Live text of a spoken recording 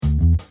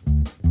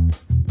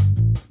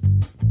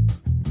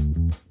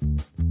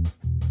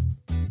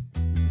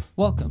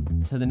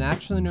Welcome to the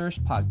Naturally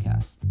Nourished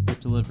podcast that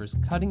delivers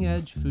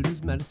cutting-edge food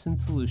as medicine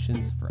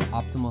solutions for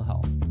optimal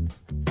health.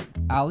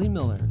 Ali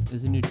Miller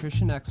is a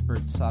nutrition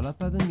expert sought out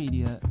by the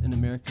media and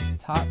America's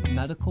top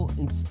medical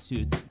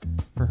institutes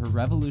for her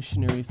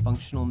revolutionary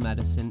functional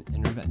medicine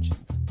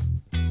interventions.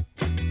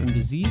 From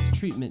disease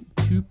treatment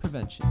to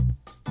prevention,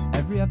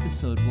 every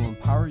episode will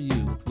empower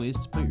you with ways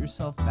to put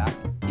yourself back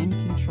in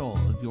control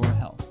of your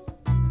health.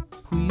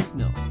 Please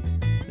note,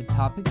 the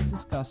topics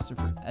discussed are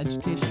for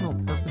educational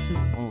purposes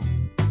only.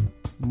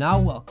 Now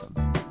welcome,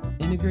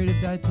 integrative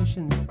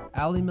dietitians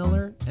Ali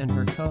Miller and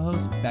her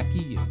co-host Becky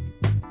Yu.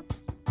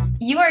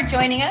 You are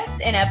joining us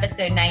in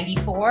episode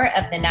 94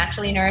 of the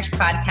Naturally Nourished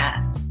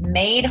podcast,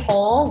 Made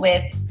Whole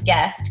with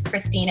guest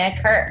Christina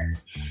Kerr.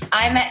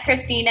 I met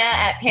Christina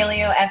at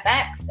Paleo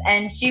FX,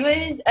 and she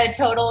was a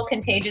total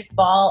contagious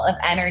ball of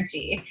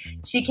energy.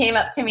 She came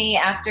up to me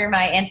after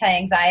my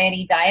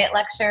anti-anxiety diet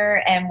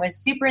lecture and was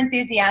super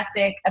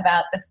enthusiastic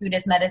about the food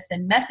as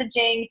medicine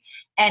messaging.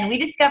 And we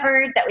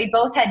discovered that we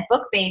both had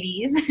book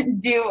babies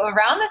due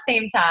around the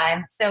same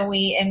time, so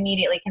we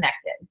immediately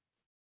connected.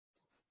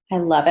 I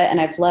love it, and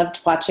I've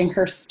loved watching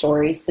her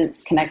story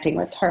since connecting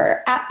with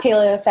her at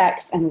Paleo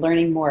FX and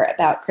learning more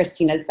about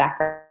Christina's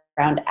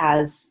background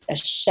as a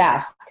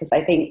chef, because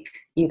I think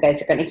you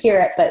guys are going to hear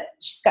it, but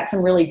she's got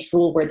some really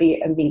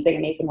drool-worthy,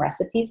 amazing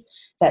recipes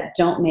that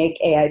don't make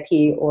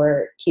AIP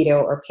or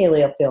keto or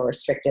paleo feel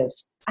restrictive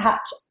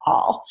at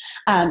all.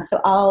 So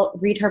I'll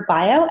read her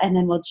bio, and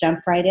then we'll jump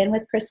right in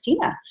with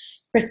Christina.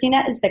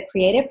 Christina is the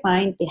creative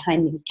mind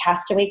behind the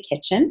Castaway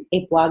Kitchen,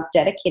 a blog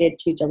dedicated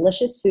to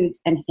delicious foods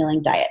and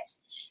healing diets.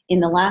 In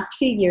the last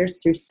few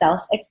years, through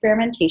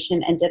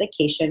self-experimentation and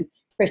dedication,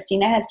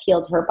 Christina has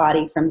healed her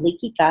body from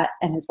leaky gut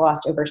and has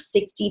lost over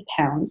 60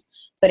 pounds,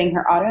 putting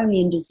her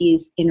autoimmune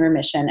disease in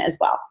remission as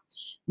well.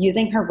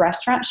 Using her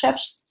restaurant chef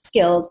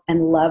skills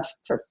and love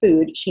for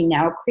food, she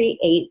now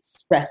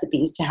creates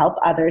recipes to help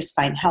others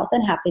find health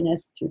and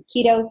happiness through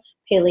keto,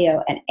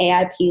 paleo, and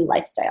AIP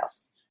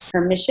lifestyles.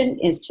 Her mission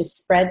is to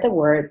spread the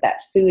word that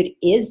food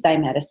is thy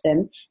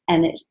medicine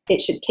and that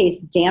it should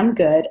taste damn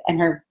good. And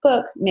her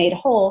book, Made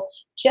Whole,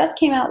 just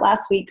came out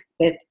last week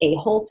with a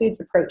whole foods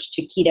approach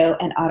to keto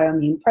and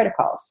autoimmune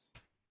protocols.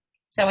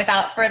 So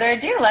without further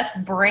ado, let's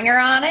bring her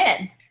on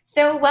in.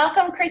 So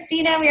welcome,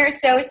 Christina. We are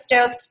so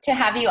stoked to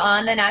have you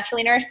on the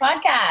Naturally Nourished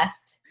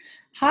podcast.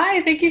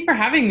 Hi, thank you for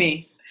having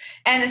me.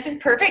 And this is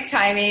perfect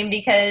timing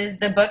because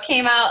the book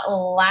came out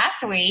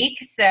last week.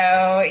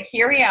 So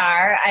here we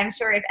are. I'm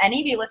sure if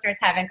any of you listeners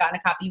haven't gotten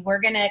a copy, we're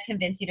going to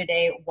convince you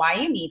today why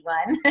you need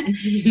one.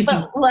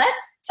 But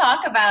let's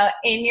talk about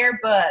in your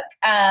book,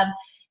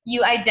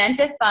 you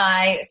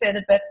identify, so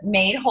the book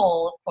Made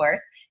Whole, of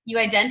course, you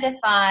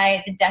identify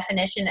the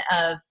definition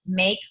of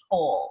make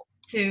whole,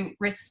 to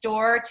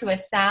restore to a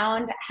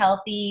sound,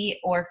 healthy,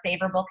 or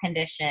favorable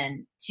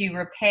condition, to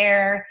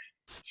repair,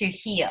 to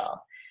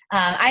heal.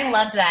 I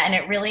loved that, and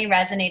it really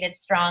resonated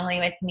strongly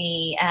with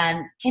me.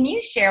 Can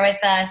you share with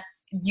us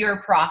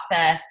your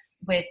process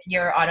with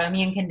your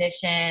autoimmune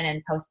condition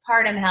and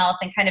postpartum health,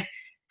 and kind of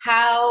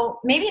how,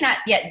 maybe not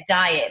yet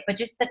diet, but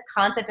just the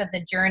concept of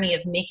the journey of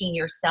making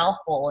yourself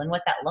whole and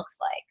what that looks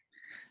like?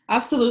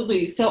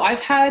 Absolutely. So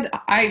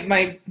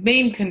my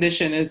main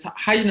condition is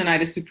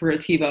hidradenitis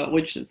suppurativa,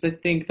 which is, I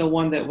think, the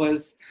one that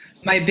was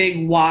my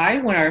big why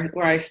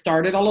where I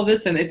started all of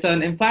this. And it's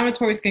an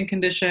inflammatory skin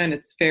condition.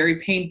 It's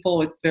very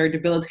painful. It's very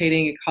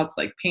debilitating. It causes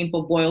like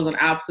painful boils and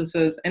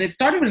abscesses. And it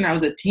started when I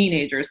was a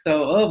teenager.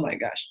 So, oh my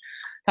gosh,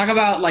 talk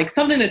about like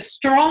something that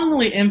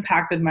strongly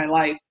impacted my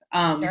life.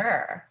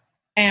 Sure.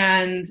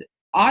 And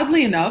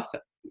oddly enough,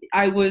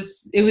 it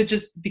was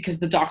just because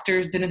the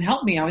doctors didn't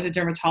help me. I was a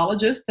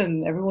dermatologist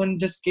and everyone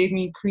just gave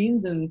me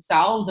creams and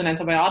salves and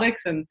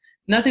antibiotics and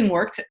nothing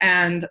worked.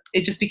 And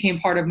it just became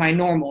part of my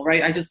normal,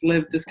 right? I just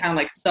lived this kind of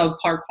like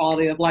subpar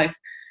quality of life.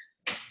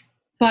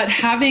 But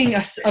having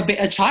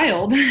a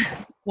child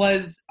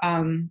was,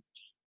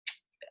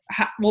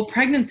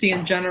 pregnancy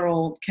in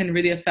general can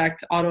really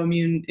affect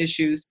autoimmune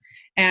issues.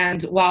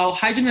 And while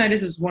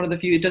hidradenitis is one of the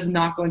few, it does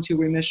not go into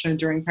remission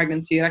during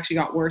pregnancy. It actually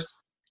got worse.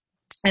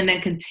 And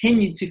then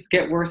continued to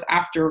get worse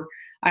after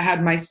I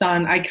had my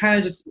son. I kind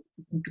of just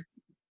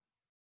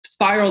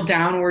spiraled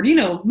downward. You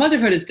know,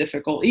 motherhood is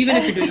difficult, even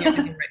if you're doing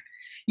everything right.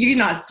 You're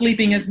not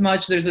sleeping as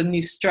much. There's a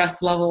new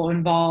stress level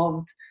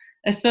involved,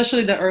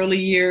 especially the early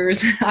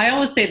years. I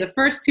always say the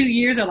first 2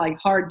 years are like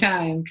hard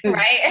time.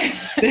 Right?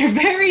 They're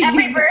very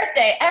every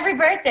birthday.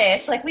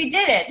 It's like we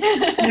did it.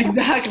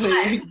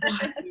 Exactly.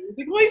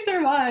 We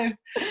survived.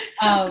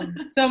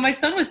 So my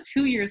son was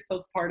 2 years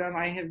postpartum.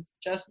 I have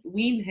just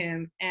weaned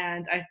him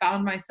and I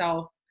found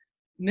myself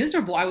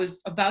miserable. I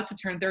was about to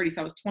turn 30.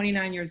 So I was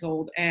 29 years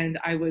old and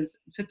I was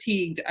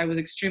fatigued. I was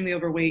extremely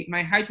overweight.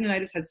 My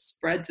hidradenitis had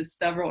spread to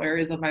several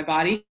areas of my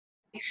body.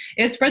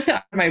 It spread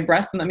to my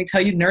breast. And let me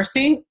tell you,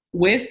 nursing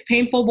with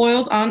painful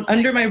boils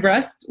under my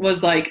breast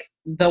was like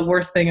the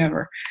worst thing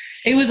ever.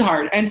 It was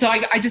hard. And so I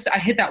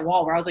hit that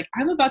wall where I was like,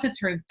 I'm about to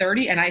turn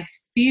 30 and I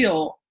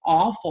feel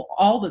awful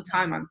all the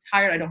time. I'm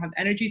tired. I don't have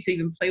energy to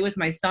even play with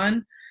my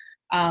son.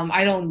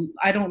 I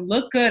don't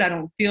look good. I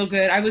don't feel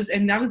good. I was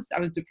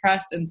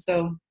depressed. And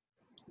so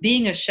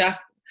being a chef,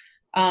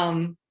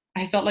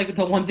 I felt like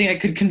the one thing I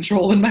could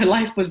control in my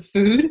life was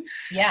food.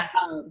 Yeah.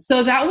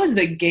 So that was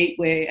the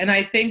gateway. And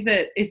I think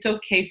that it's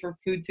okay for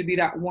food to be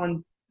that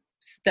one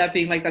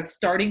stepping, like that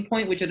starting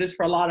point, which it is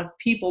for a lot of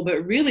people,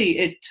 but really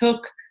it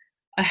took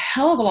a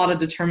hell of a lot of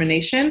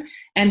determination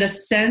and a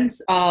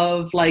sense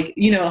of like,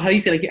 you know, how you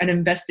say, like an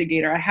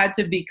investigator. I had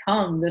to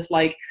become this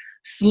like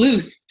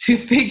sleuth to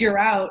figure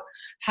out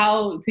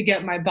how to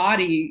get my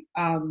body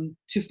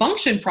to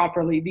function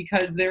properly,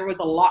 because there was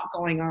a lot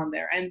going on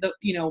there. And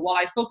while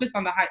I focused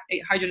on the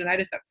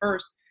hidradenitis at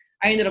first,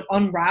 I ended up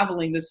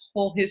unraveling this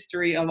whole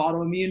history of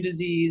autoimmune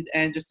disease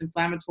and just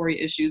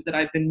inflammatory issues that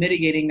I've been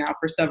mitigating now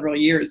for several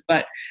years.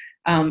 But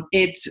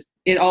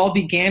it all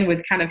began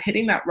with kind of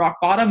hitting that rock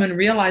bottom and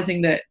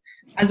realizing that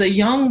as a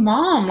young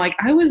mom, like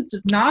I was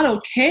just not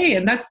okay.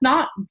 And that's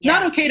not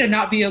okay to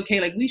not be okay.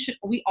 Like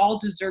we all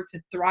deserve to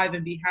thrive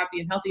and be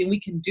happy and healthy, and we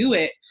can do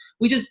it.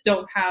 We just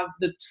don't have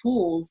the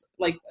tools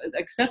like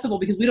accessible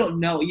because we don't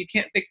know. You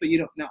can't fix what you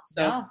don't know.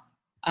 So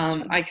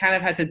I kind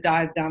of had to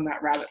dive down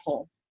that rabbit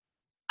hole.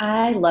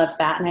 I love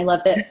that. And I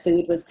love that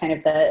food was kind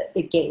of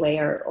the gateway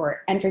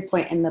or entry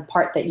point in the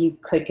part that you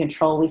could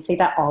control. We say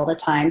that all the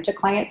time to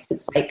clients.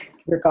 It's like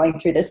you're going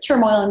through this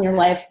turmoil in your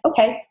life.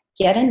 Okay,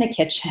 get in the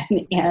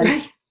kitchen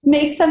and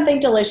make something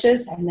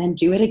delicious and then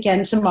do it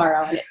again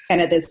tomorrow. And it's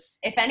kind of this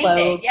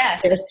slow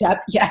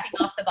step. Yeah. Checking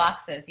off the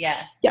boxes.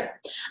 Yes. Yeah.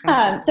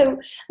 So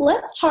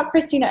let's talk,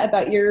 Christina,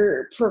 about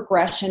your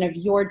progression of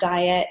your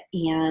diet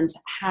and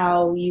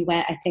how you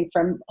went, I think,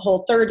 from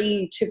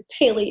Whole30 to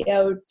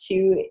paleo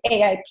to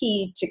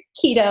AIP to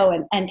keto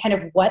and kind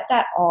of what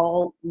that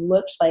all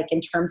looked like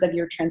in terms of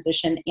your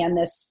transition and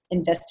this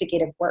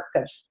investigative work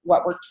of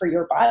what worked for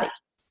your body.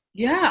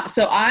 Yeah.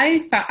 So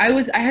I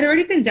had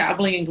already been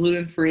dabbling in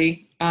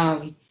gluten-free,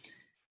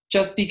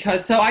 just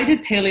because, so I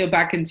did paleo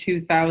back in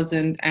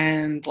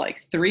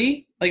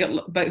 2003,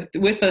 but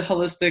with a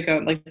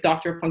holistic, like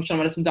doctor, functional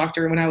medicine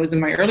doctor when I was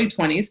in my early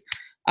 20s.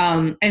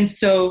 And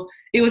so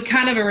it was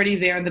kind of already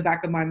there in the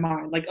back of my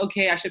mind, like,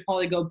 okay, I should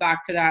probably go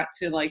back to that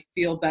to like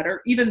feel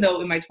better. Even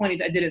though in my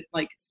 20s, I didn't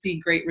like see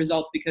great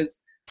results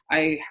because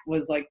I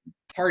was like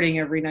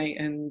partying every night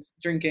and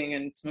drinking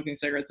and smoking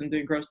cigarettes and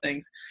doing gross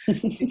things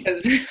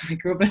because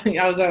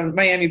I was a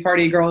Miami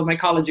party girl in my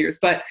college years,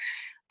 but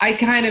I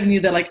kind of knew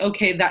that like,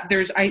 okay, that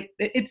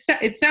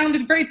it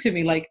sounded great to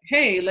me. Like,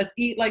 hey, let's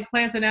eat like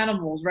plants and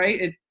animals,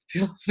 right? It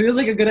feels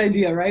like a good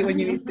idea, right? When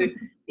you need to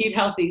eat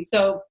healthy.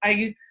 So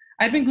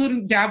I've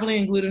been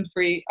dabbling in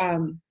gluten-free.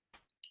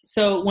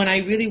 So when I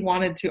really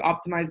wanted to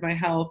optimize my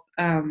health,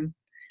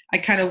 I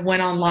kind of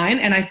went online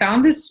and I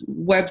found this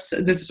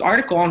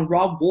article on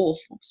Rob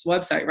Wolf's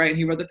website, right? And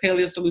he wrote the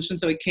Paleo Solution.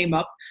 So it came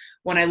up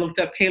when I looked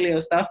up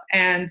paleo stuff.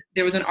 And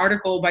there was an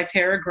article by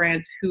Tara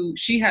Grant,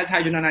 she has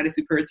hidradenitis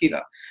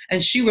suppurativa.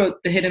 And she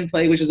wrote The Hidden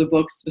Plague, which is a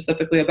book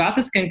specifically about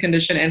the skin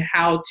condition and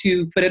how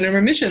to put it in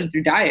remission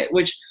through diet,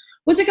 which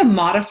was like a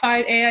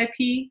modified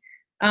AIP.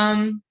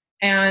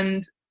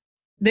 And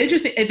the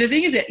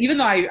thing is that even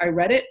though I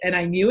read it and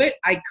I knew it,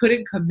 I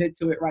couldn't commit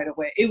to it right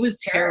away. It was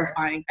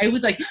terrifying. I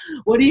was like,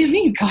 what do you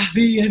mean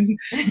coffee and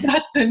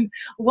nuts and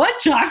what,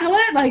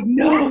 chocolate? Like,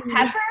 no.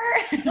 Pepper?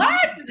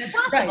 What? It's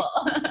impossible.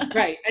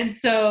 Right. And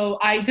so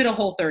I did a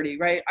Whole30,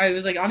 right? I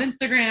was like on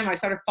Instagram, I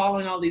started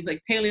following all these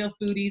like paleo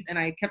foodies and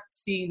I kept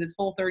seeing this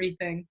Whole30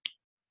 thing.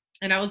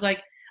 And I was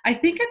like, I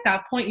think at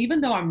that point, even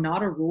though I'm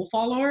not a rule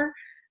follower,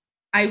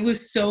 I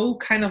was so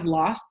kind of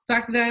lost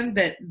back then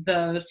that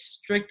the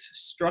strict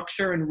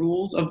structure and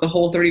rules of the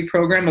Whole30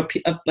 program I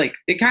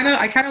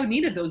kind of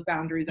needed those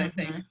boundaries. I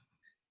think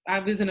I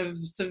was in a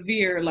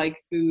severe like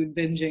food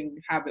binging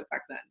habit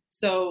back then.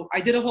 So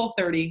I did a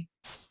Whole30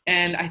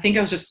 and I think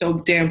I was just so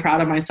damn proud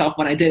of myself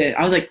when I did it.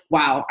 I was like,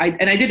 wow. I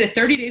did it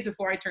 30 days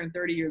before I turned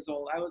 30 years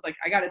old. I was like,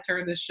 I got to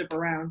turn this ship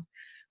around.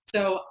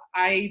 So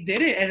I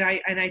did it and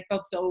I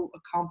felt so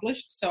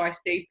accomplished. So I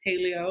stayed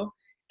paleo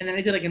and then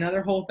I did like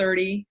another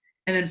Whole30.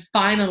 And then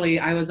finally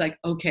I was like,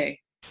 okay,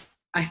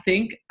 I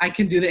think I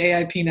can do the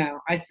AIP now.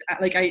 I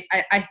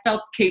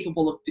felt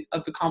capable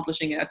of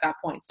accomplishing it at that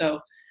point. So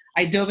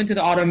I dove into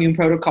the autoimmune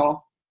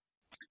protocol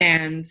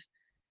and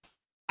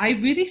I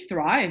really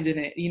thrived in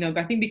it.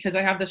 I think because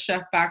I have the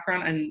chef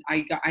background and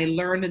I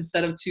learned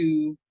instead of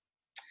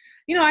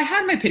I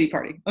had my pity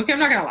party. Okay. I'm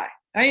not going to lie.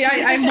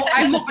 I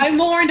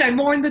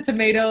mourned the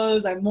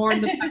tomatoes. I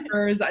mourned the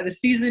peppers, the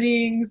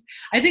seasonings.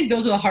 I think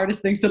those are the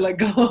hardest things to let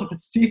go of, the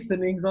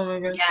seasonings. Oh my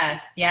God.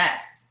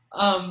 Yes.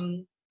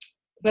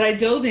 But I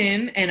dove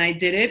in and I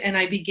did it and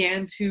I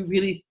began to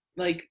really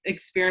like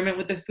experiment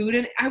with the food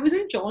and I was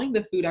enjoying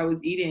the food I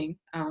was eating.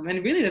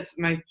 And really that's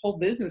my whole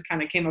business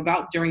kind of came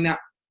about during that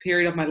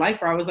period of my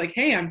life where I was like,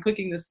 hey, I'm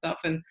cooking this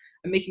stuff and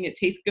I'm making it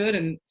taste good.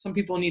 And some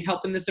people need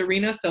help in this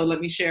arena. So let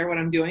me share what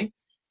I'm doing.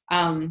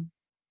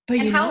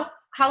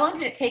 How long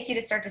did it take you to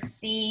start to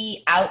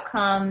see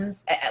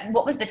outcomes?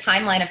 What was the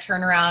timeline of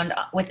turnaround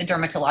with the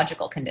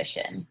dermatological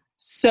condition?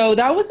 So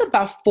that was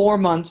about 4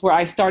 months where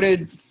I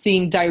started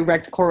seeing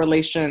direct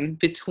correlation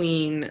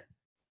between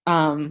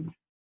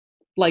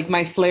like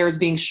my flares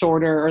being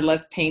shorter or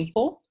less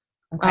painful.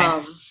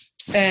 Okay.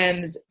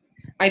 And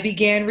I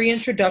began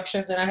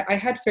reintroductions, and I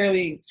had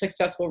fairly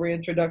successful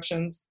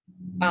reintroductions.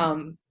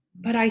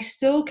 But I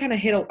still kind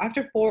of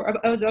after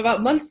I was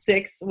about month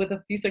 6 with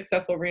a few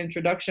successful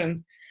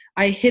reintroductions.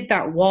 I hit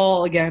that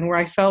wall again where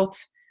I felt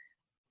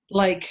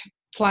like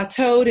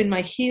plateaued in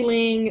my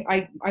healing.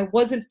 I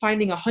wasn't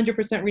finding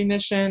 100%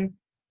 remission.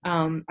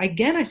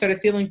 Again, I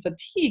started feeling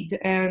fatigued,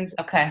 and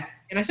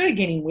I started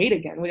gaining weight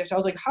again, which I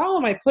was like, how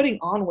am I putting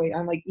on weight?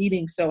 I'm like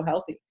eating so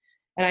healthy,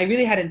 and I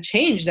really hadn't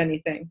changed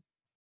anything.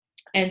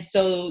 And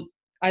so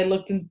I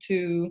looked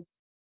into,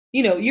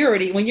 when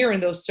you're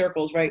in those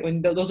circles, right?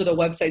 When those are the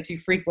websites you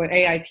frequent,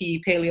 AIP,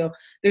 paleo,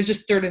 there's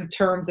just certain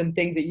terms and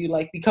things that you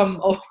like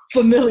become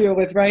familiar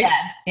with, right?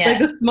 Yes. Like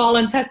the small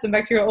intestine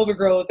bacterial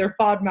overgrowth or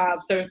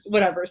FODMAPs or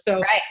whatever.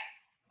 So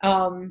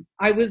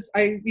I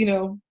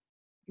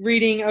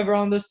reading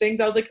around those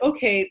things, I was like,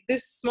 okay,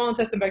 this small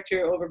intestine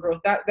bacterial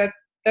overgrowth,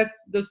 that's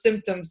those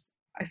symptoms,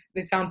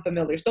 they sound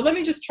familiar. So let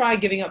me just try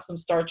giving up some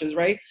starches,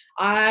 right?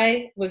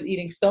 I was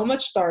eating so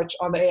much starch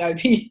on the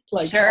AIP,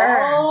 like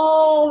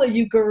all the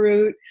yucca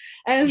root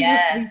and the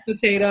sweet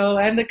potato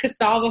and the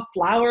cassava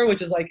flour,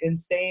 which is like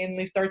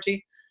insanely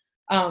starchy.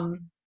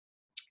 And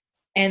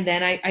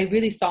then I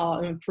really saw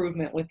an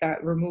improvement with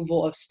that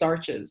removal of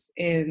starches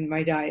in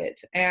my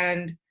diet.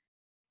 And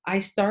I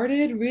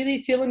started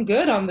really feeling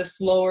good on the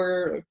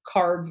slower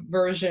carb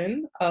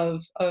version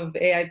of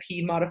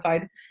AIP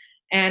modified.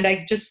 And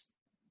I just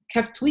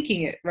kept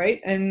tweaking it,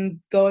 right? And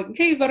going,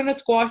 okay, butternut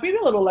squash, maybe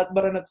a little less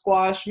butternut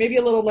squash, maybe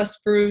a little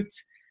less fruit,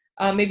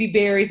 maybe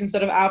berries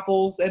instead of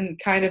apples, and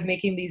kind of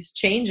making these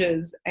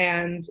changes.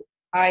 And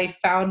I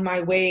found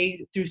my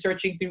way through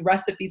searching through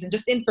recipes and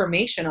just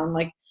information on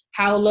like,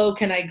 how low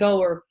can I go?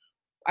 Or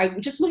I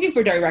was just looking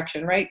for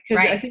direction, right?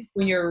 Because I think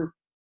when you're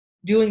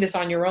doing this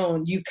on your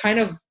own, you kind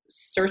of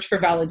search for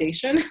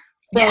validation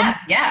from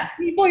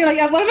people. You're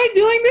like, what am I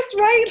doing this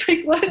right?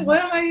 Like, what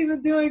am I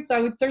even doing? So I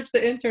would search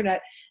the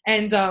internet,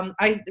 and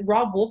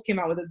Rob Wolf came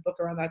out with his book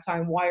around that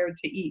time, Wired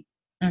to Eat.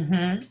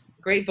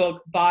 Great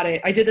book. Bought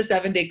it. I did the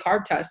 7-day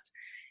carb test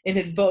in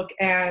his book,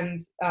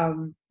 and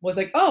was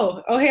like,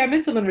 oh, hey, I'm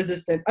insulin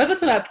resistant. Up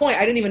to that point,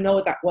 I didn't even know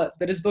what that was,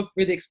 but his book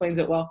really explains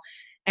it well.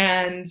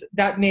 And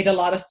that made a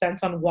lot of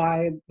sense on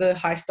why the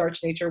high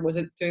starch nature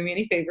wasn't doing me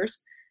any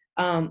favors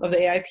of the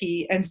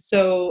AIP. And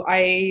so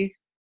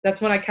that's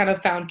when I kind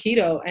of found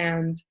keto.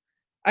 And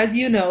as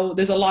you know,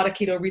 there's a lot of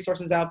keto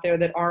resources out there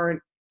that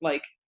aren't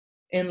like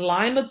in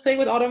line, let's say,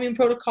 with autoimmune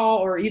protocol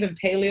or even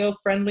paleo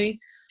friendly.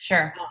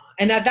 Sure.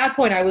 And at that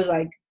point I was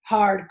like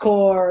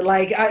hardcore,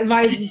 like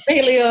my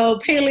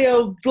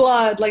paleo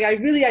blood, like I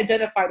really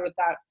identified with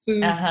that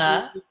food.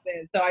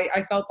 So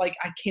I felt like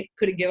I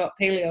couldn't give up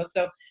paleo.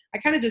 So I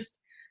kind of just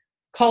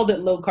called it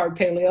low carb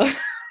paleo.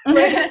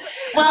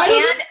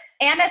 Well,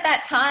 and at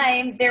that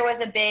time there was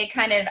a big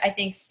kind of, I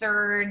think,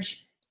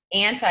 surge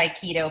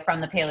anti-keto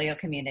from the paleo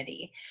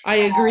community. I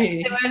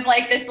agree. So it was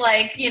like this,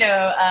 like,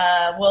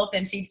 wolf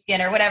in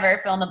sheepskin or whatever,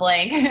 fill in the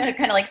blank,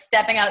 kind of like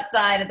stepping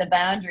outside of the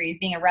boundaries,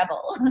 being a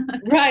rebel.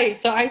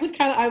 Right. So I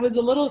was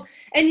a little,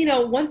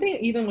 and one thing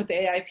even with the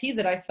AIP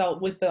that I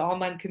felt with the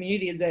online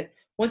community is that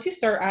once you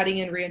start adding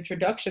in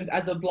reintroductions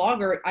as a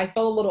blogger, I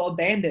felt a little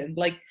abandoned.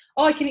 Like,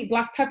 oh, I can eat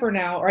black pepper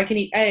now, or I can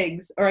eat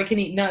eggs, or I can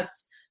eat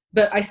nuts,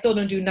 but I still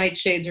don't do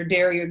nightshades or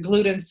dairy or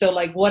gluten. So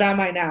like, what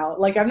am I now?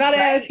 Like, I'm not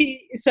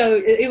AIP. So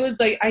it was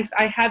like,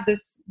 I had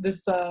this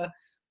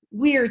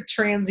weird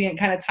transient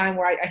kind of time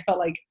where I felt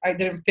like I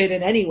didn't fit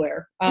in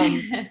anywhere.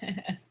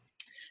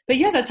 But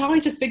yeah, that's how I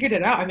just figured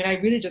it out. I mean, I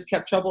really just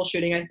kept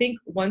troubleshooting. I think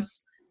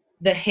once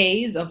the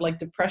haze of like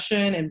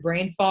depression and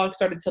brain fog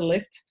started to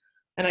lift,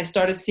 and I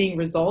started seeing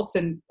results,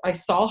 and I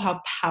saw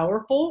how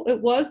powerful it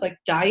was, like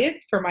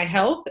diet for my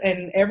health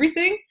and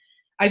everything,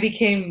 I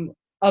became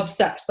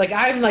obsessed. Like,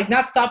 I'm like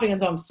not stopping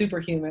until I'm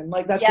superhuman.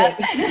 Like, that's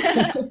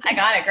it. I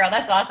got it, girl.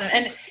 That's awesome.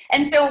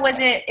 And so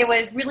it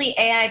was really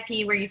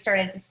AIP where you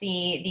started to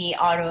see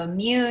the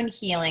autoimmune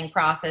healing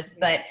process,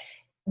 but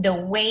the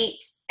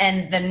weight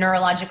and the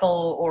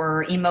neurological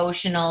or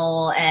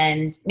emotional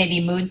and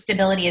maybe mood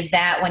stability, is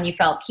that when you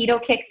felt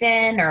keto kicked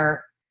in?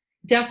 Or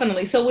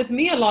Definitely. So with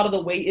me, a lot of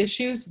the weight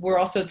issues were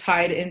also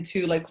tied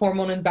into like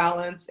hormone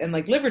imbalance and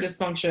like liver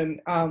dysfunction,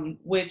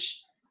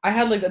 which I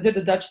had I did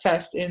the Dutch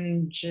test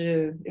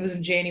it was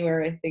in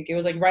January, I think. It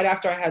was like right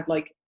after I had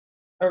like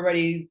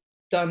already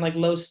done like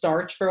low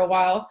starch for a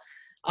while.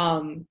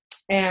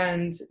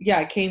 And yeah,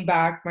 I came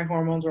back, my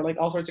hormones were like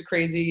all sorts of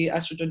crazy,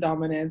 estrogen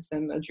dominance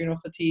and adrenal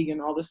fatigue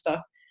and all this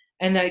stuff.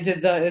 And then I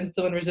did the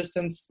insulin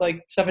resistance,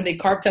 like 7-day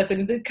carb test.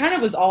 And it kind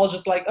of was all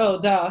just like, oh,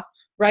 duh.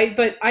 Right.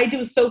 But I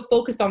was so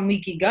focused on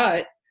leaky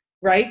gut,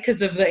 right?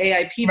 Because of the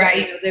AIP,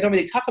 right? They don't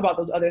really talk about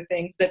those other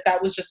things,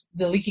 that was just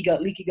the leaky gut.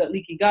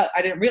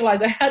 I didn't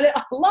realize I had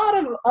a lot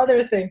of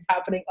other things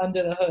happening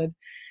under the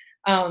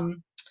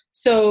hood.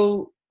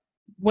 So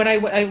when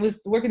I was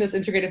working with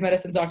this integrative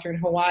medicine doctor in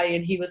Hawaii,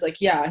 and he was like,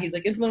 he's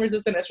like, insulin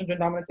resistant, estrogen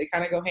dominance, they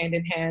kind of go hand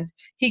in hand.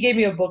 He gave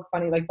me a book,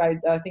 funny, like by,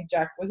 I think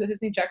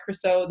his name, Jack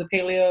Crussow, the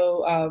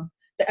paleo,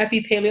 the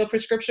Epi Paleo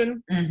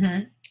prescription.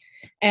 Mm-hmm.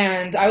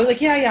 And I was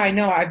like, yeah, I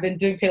know. I've been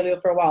doing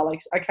paleo for a while. Like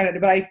I kind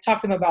of, but I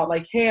talked to him about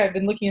like, hey, I've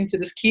been looking into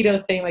this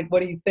keto thing. Like,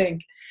 what do you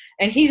think?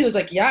 And he was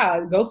like,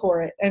 yeah, go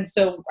for it. And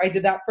so I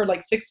did that for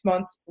like 6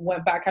 months,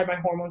 went back, had my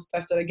hormones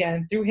tested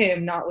again through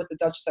him, not with the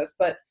Dutch test,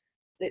 but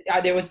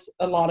there was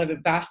a lot of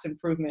vast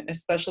improvement,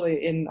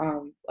 especially in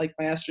like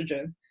my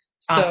estrogen.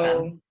 So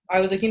Awesome. I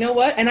was like, you know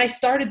what? And I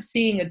started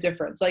seeing a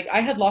difference. Like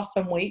I had lost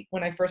some weight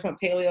when I first went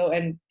paleo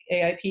and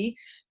AIP,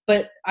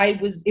 but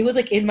it was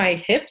like in my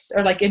hips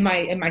or like in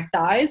my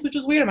thighs, which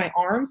was weird, in my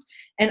arms.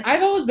 And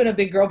I've always been a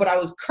big girl, but I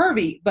was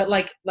curvy, but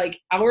like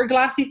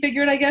hourglassy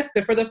figured, I guess.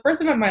 But for the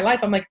first time in my life,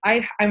 I'm like,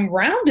 I'm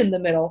round in the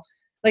middle.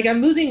 Like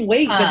I'm losing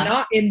weight, but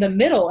not in the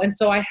middle. And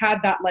so I had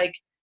that like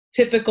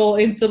typical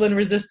insulin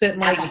resistant,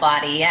 like apple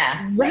body.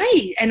 Yeah.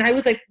 Right. And I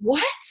was like,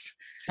 what?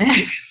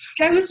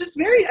 I was just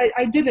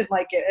I didn't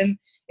like it. And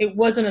it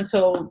wasn't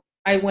until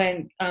I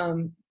went,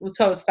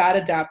 until I was fat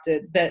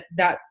adapted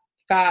that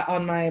fat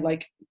on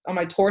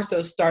my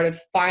torso started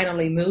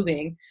finally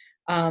moving.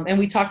 And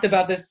we talked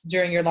about this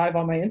during your live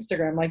on my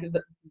Instagram, like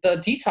the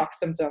detox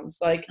symptoms,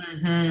 like,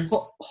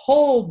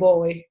 oh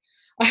boy,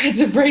 I had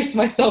to brace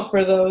myself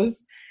for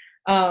those.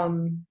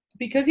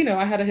 Because,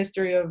 I had a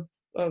history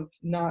of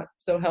not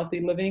so healthy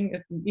living,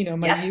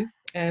 my youth,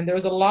 and there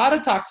was a lot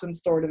of toxins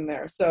stored in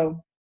there.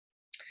 So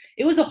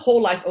it was a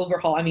whole life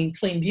overhaul. I mean,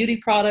 clean beauty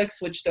products,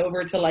 switched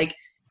over to like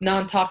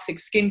non-toxic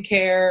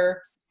skincare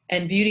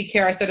and beauty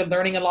care. I started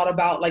learning a lot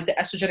about like the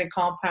estrogenic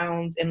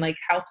compounds and like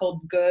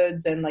household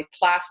goods and like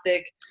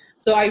plastic.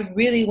 So I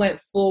really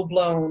went full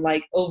blown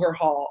like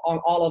overhaul on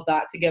all of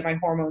that to get my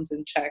hormones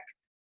in check.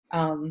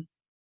 Awesome.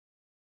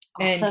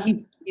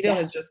 And keto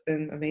has just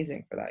been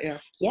amazing for that. Yeah.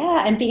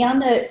 Yeah. And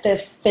beyond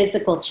the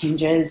physical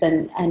changes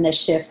and the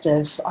shift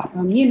of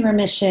autoimmune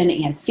remission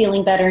and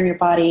feeling better in your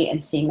body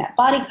and seeing that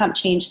body comp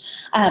change,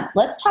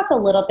 let's talk a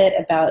little bit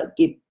about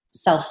the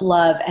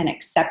self-love and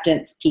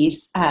acceptance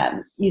piece.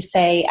 You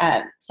say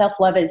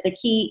self-love is the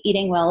key.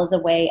 Eating well is a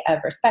way of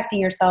respecting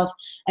yourself,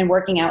 and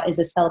working out is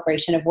a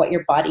celebration of what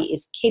your body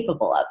is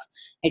capable of.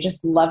 I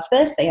just love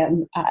this,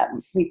 and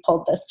we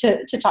pulled this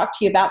to talk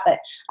to you about, but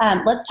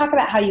let's talk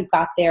about how you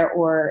got there,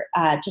 or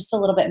just a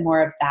little bit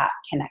more of that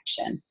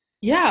connection.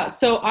 Yeah,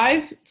 so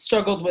I've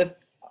struggled with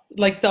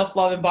like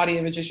self-love and body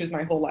image issues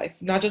my whole life.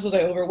 Not just was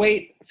I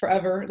overweight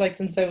forever, like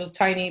since I was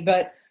tiny,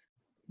 but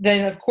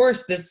then of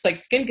course this like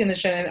skin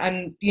condition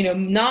and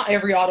not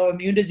every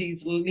autoimmune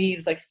disease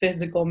leaves like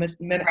physical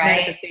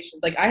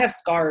manifestations. Like I have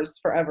scars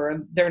forever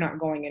and they're not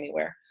going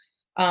anywhere.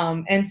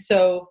 And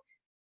so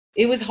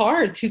it was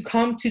hard to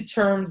come to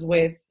terms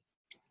with,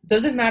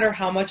 doesn't matter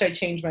how much I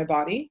change my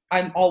body,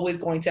 I'm always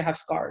going to have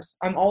scars.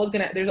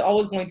 There's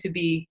always going to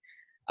be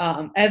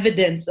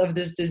evidence of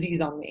this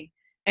disease on me,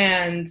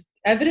 and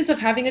evidence of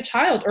having a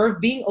child or of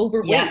being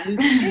overweight,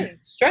 loose skin,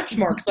 stretch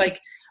marks.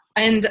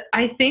 And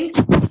I think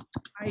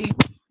I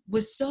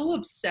was so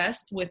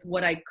obsessed with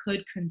what I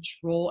could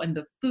control and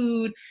the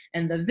food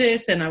and the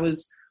this, and I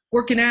was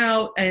working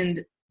out,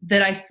 and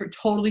that I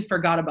totally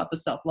forgot about the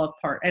self-love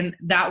part. And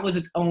that was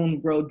its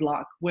own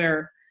roadblock,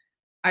 where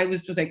I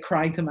was just like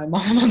crying to my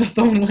mom on the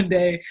phone one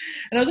day.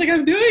 And I was like,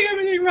 I'm doing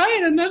everything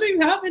right and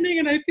nothing's happening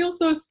and I feel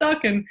so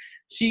stuck. And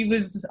she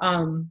was,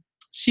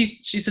 she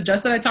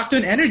suggested I talk to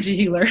an energy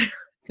healer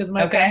because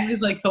my family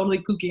is like totally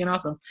kooky and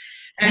awesome.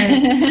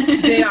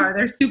 And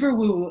they're super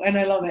woo and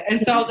I love it.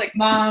 And so I was like,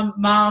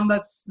 mom,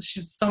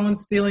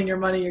 someone's stealing your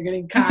money. You're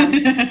getting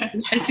conned.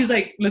 And she's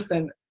like,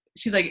 listen,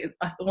 she's like,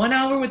 1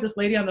 hour with this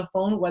lady on the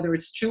phone, whether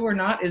it's true or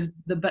not, is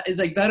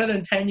like better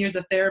than 10 years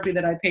of therapy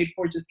that I paid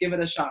for. Just give it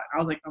a shot. I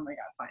was like, oh my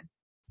God, fine.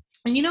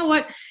 And you know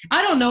what?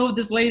 I don't know if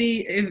this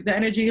lady, if the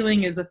energy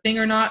healing is a thing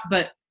or not,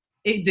 but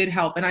it did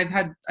help. And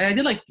I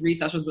did like 3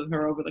 sessions with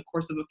her over the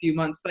course of a few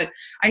months, but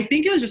I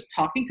think it was just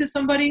talking to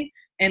somebody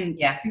and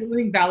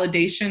feeling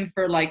validation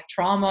for like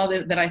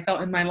trauma that I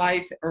felt in my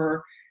life,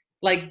 or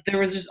like there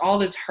was just all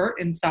this hurt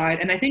inside.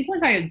 And I think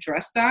once I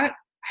addressed that,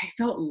 I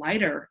felt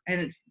lighter,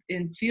 and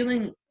in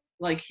feeling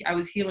like I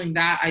was healing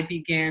that, I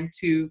began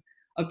to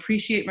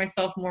appreciate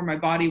myself more, my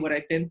body, what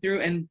I've been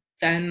through. And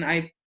then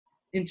I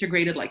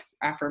integrated like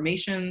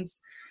affirmations,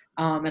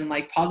 and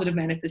like positive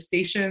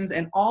manifestations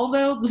and all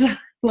those,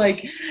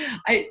 like,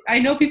 I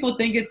know people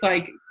think it's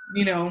like,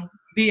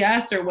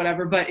 BS or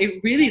whatever, but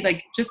it really,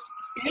 like, just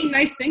saying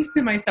nice things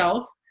to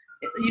myself.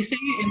 You say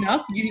it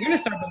enough, you're going to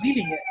start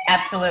believing it.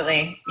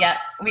 Absolutely. Yeah.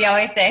 We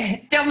always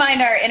say, don't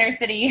mind our inner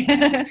city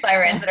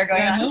sirens that are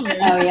going on.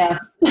 Oh, yeah.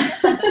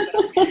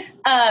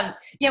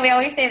 We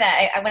always say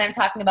that when I'm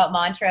talking about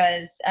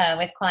mantras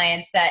with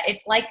clients, that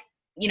it's like,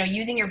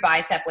 using your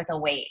bicep with a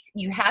weight.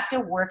 You have to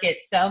work it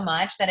so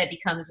much that it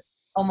becomes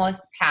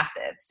almost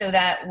passive, so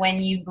that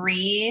when you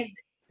breathe,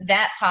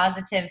 that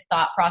positive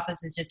thought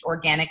process is just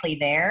organically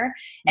there.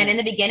 And in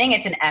the beginning,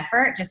 it's an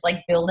effort, just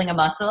like building a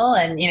muscle,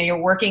 and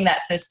you're working that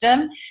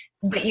system,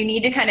 but you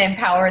need to kind of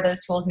empower those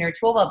tools in your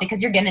tool belt,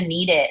 because you're going to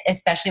need it,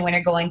 especially when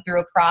you're going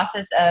through a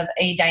process of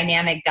a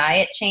dynamic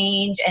diet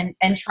change and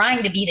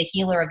trying to be the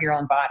healer of your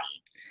own body.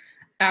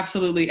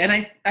 Absolutely. And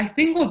I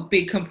think a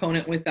big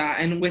component with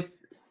that, and with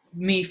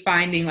me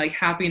finding like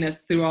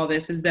happiness through all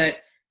this, is that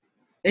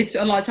it's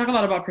a lot, I talk a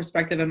lot about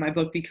perspective in my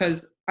book,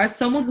 because as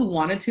someone who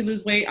wanted to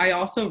lose weight, I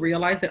also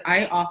realized that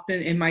I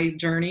often in my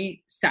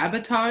journey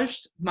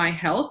sabotaged my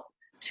health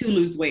to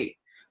lose weight,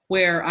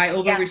 where I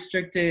over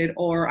restricted,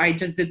 or I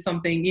just did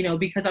something, you know,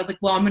 because I was like,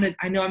 well,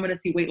 I know I'm going to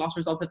see weight loss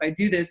results if I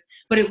do this,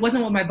 but it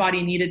wasn't what my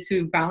body needed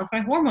to balance my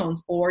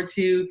hormones or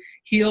to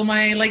heal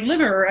my like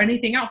liver or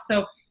anything else.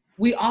 So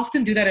we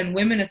often do that in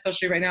women,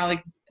 especially right now,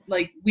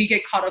 like we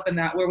get caught up in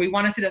that, where we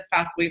want to see the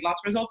fast weight loss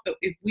results. But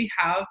if we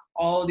have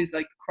all these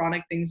like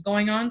chronic things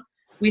going on,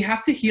 we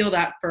have to heal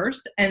that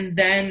first, and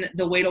then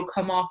the weight will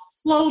come off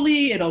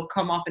slowly. It'll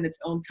come off in its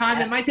own time.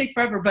 It might take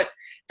forever, but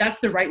that's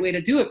the right way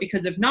to do it,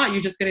 because if not,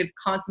 you're just going to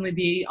constantly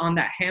be on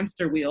that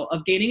hamster wheel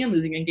of gaining and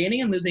losing and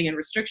gaining and losing and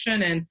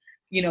restriction and,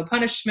 you know,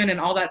 punishment and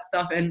all that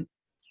stuff. And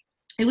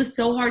it was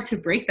so hard to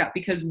break that,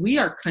 because we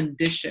are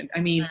conditioned. I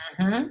mean,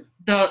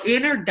 the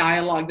inner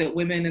dialogue that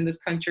women in this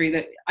country,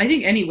 that I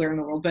think anywhere in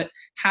the world, but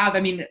have,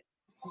 I mean,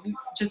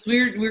 just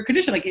we're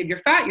conditioned. Like, if you're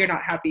fat, you're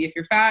not happy. If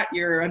you're fat,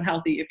 you're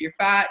unhealthy. If you're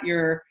fat,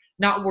 you're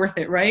not worth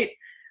it, right?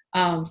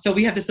 So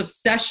we have this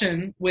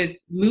obsession with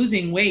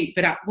losing weight,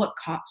 but at what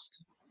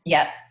cost?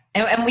 Yep.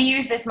 And we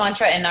use this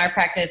mantra in our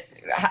practice,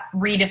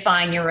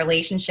 redefine your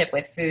relationship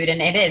with food.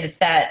 And it's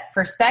that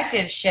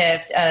perspective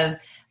shift of,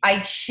 I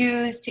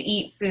choose to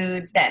eat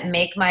foods that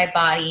make my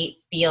body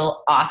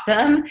feel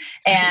awesome.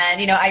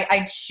 And, you know,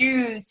 I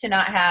choose to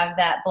not have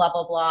that blah,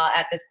 blah, blah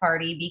at this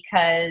party,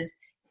 because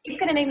it's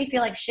going to make me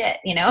feel like shit,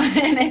 you know,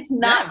 and it's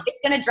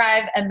going to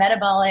drive a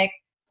metabolic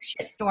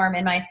shitstorm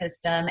in my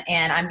system,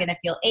 and I'm going to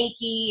feel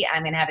achy.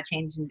 I'm going to have a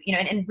change in, you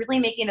know, and really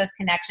making those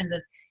connections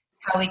of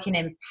how we can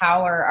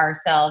empower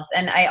ourselves.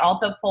 And I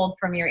also pulled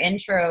from your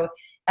intro,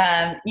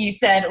 you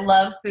said,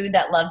 love food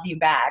that loves you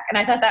back. And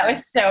I thought that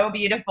was so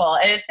beautiful.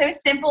 And it's so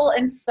simple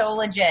and so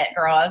legit,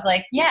 girl. I was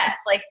like, yes,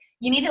 like,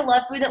 you need to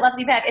love food that loves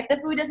you back. If the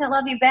food doesn't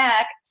love you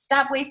back,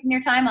 stop wasting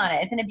your time on it.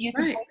 It's an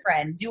abusive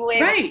boyfriend. Do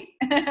away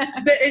with it.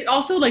 But it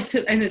also,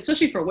 and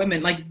especially for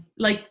women,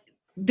 like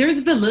there's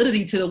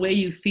validity to the way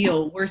you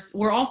feel.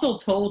 We're also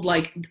told,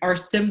 like, our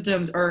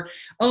symptoms are,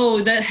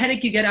 oh, that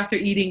headache you get after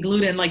eating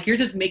gluten, like, you're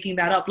just making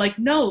that up. Like,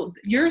 no,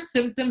 your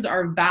symptoms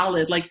are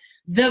valid. Like,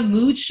 the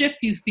mood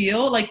shift you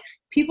feel, like,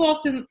 people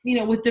often, you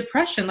know, with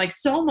depression, like,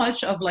 so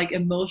much of like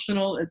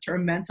emotional or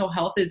mental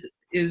health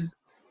is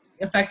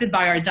affected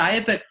by our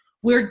diet, but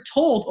we're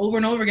told over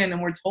and over again,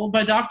 and we're told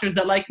by doctors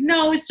that, like,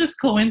 no, it's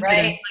just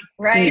coincidence.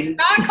 Right. It's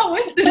not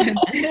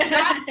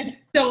coincidence.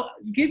 So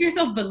give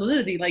yourself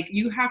validity. Like,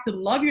 you have to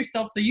love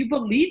yourself so you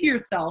believe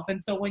yourself.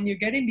 And so when you're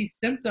getting these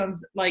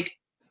symptoms, like,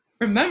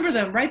 remember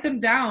them, write them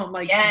down.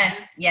 Like,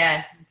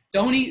 yes.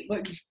 Don't eat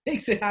what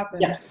makes it happen.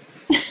 Yes.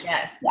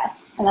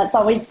 And that's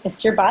always,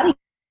 it's your body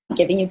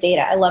giving you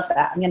data. I love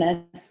that. I'm going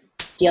to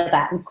steal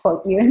that and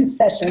quote you in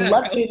session.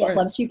 Love food that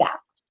loves you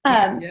back.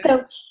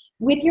 So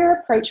with your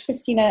approach,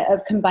 Christina,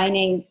 of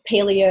combining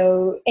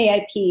paleo,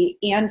 AIP,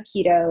 and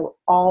keto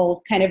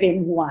all kind of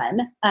in one,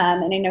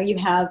 and I know you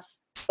have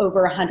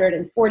over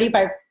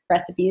 145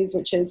 recipes,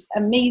 which is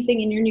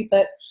amazing in your new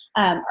book.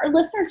 Our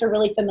listeners are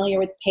really familiar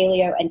with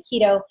paleo and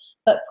keto,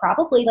 but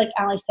probably, like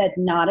Ali said,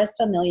 not as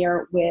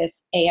familiar with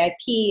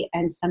AIP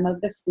and some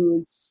of the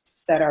foods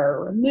that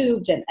are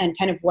removed and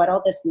kind of what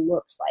all this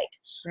looks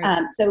like.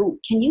 Right. So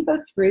can you go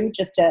through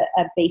just a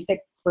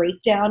basic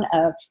breakdown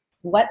of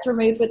what's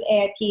removed with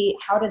AIP,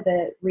 how do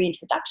the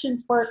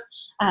reintroductions work,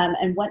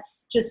 and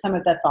what's just some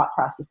of the thought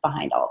process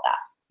behind all of that?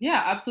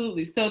 Yeah,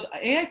 absolutely. So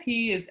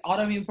AIP is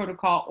autoimmune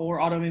protocol or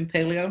autoimmune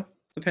paleo,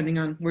 depending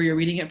on where you're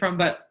reading it from.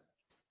 But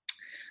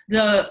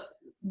the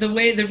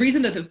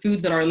reason that the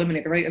foods that are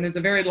eliminated, right, and there's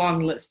a very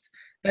long list,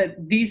 but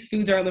these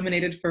foods are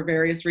eliminated for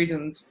various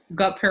reasons: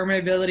 gut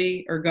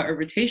permeability or gut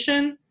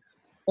irritation,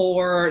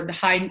 or the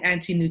high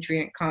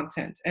anti-nutrient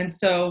content. And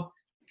so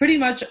pretty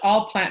much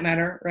all plant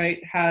matter, right,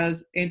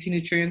 has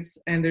anti-nutrients,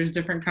 and there's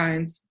different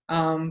kinds.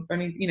 I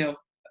mean, you know,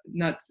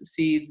 nuts,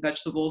 seeds,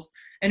 vegetables,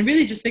 and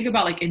really just think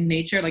about, like, in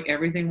nature, like,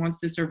 everything wants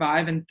to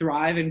survive and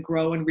thrive and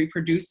grow and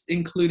reproduce,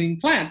 including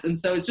plants. And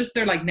so it's just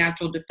their, like,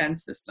 natural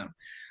defense system.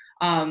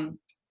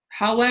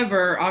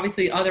 However,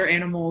 obviously other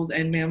animals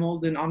and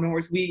mammals and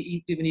omnivores,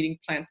 we've been eating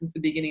plants since the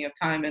beginning of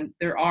time. And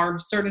there are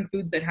certain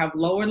foods that have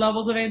lower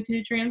levels of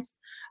anti-nutrients.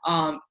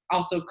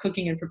 Also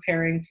cooking and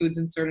preparing foods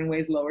in certain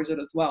ways lowers it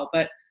as well.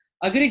 But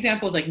a good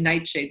example is like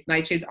nightshades.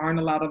 Nightshades aren't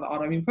allowed on the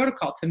autoimmune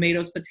protocol.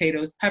 Tomatoes,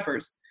 potatoes,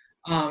 peppers,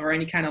 or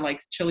any kind of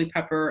like chili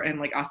pepper, and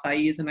like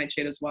acai is a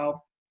nightshade as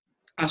well.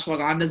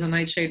 Ashwagandha is a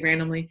nightshade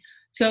randomly.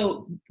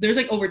 So there's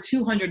like over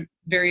 200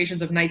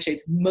 variations of nightshades.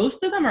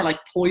 Most of them are like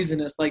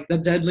poisonous, like the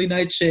deadly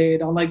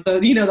nightshade on like the,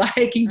 you know, the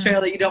hiking trail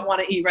that you don't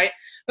want to eat, right?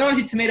 But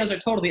obviously tomatoes are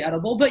totally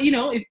edible. But, you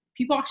know, if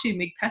people actually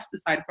make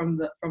pesticide from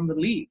the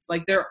leaves,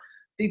 like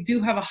they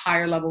do have a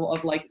higher level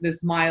of like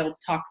this mild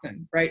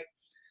toxin, right?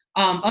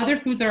 Other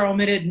foods that are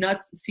omitted: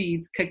 nuts,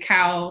 seeds,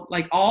 cacao,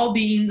 like all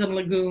beans and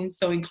legumes.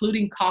 So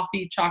including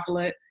coffee,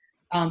 chocolate,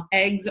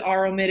 Eggs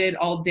are omitted.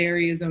 All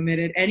dairy is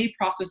omitted. Any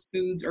processed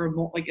foods or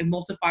like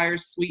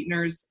emulsifiers,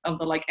 sweeteners of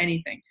the like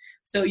anything.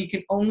 So you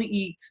can only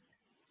eat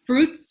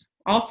fruits.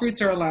 All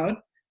fruits are allowed.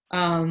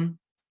 And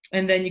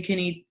then you can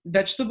eat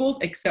vegetables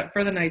except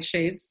for the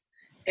nightshades.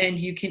 And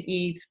you can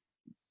eat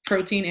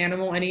protein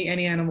animal. Any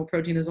animal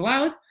protein is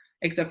allowed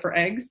except for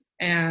eggs.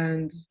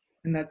 And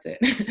that's it.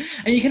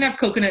 And you can have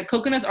coconut.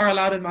 Coconuts are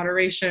allowed in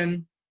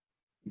moderation.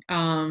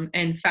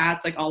 And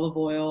fats like olive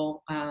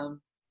oil,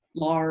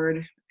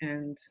 lard,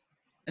 and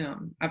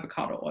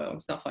avocado oil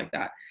and stuff like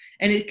that.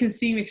 And it can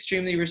seem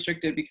extremely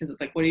restrictive because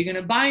it's like, what are you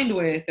going to bind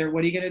with, or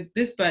what are you going to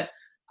this? But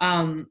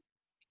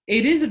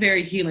it is a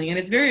very healing, and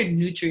it's very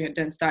nutrient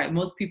dense diet.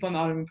 Most people on the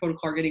autoimmune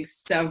protocol are getting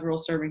several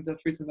servings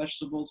of fruits and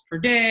vegetables per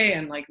day,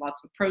 and like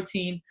lots of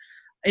protein.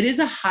 It is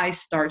a high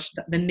starch.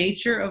 The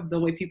nature of the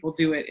way people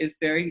do it is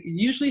very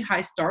usually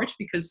high starch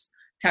because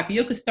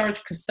tapioca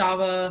starch,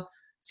 cassava,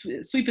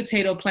 sweet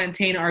potato,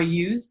 plantain are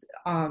used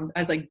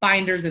as like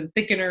binders and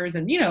thickeners,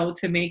 and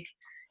to make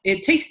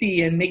it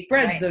tasty and make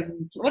breads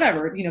and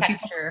whatever,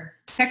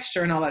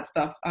 texture and all that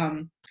stuff.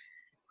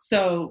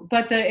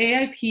 But the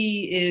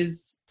AIP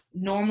is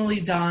normally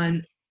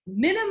done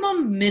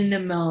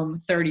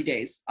minimum 30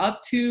 days,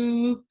 up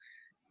to,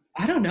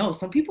 I don't know,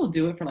 some people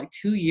do it for like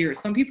 2 years.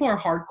 Some people are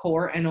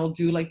hardcore and they'll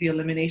do like the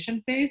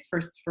elimination phase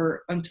first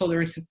until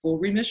they're into full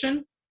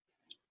remission.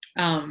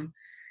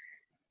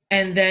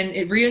 And then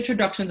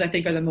reintroductions, I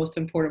think, are the most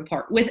important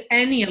part with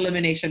any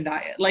elimination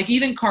diet, like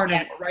even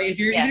carnivore, right?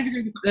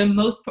 The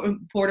most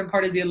important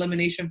part is the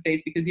elimination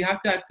phase, because you have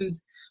to add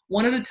foods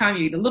one at a time.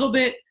 You eat a little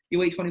bit, you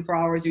wait 24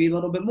 hours, you eat a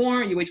little bit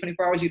more, you wait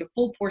 24 hours, you eat a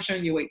full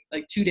portion, you wait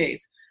like 2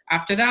 days.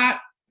 After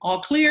that,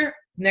 all clear,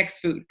 next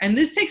food. And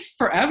this takes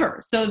forever.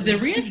 So the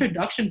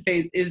reintroduction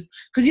phase is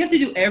because you have to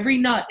do every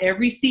nut,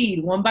 every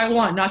seed, one by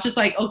one, not just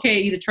like,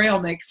 okay, eat a trail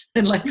mix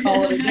and like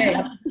call it a day,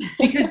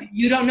 because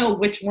you don't know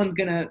which one's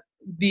going to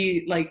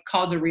be like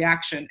cause a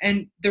reaction,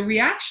 and the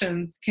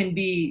reactions can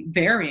be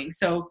varying.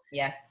 So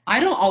yes,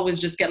 I don't always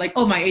just get like,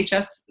 oh, my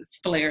HS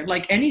flared.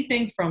 Like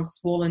anything from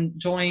swollen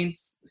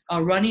joints,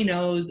 a runny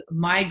nose,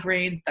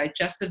 migraines,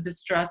 digestive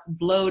distress,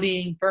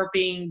 bloating,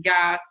 burping,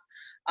 gas,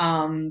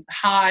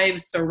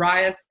 hives,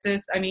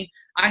 psoriasis. I mean,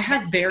 I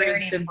have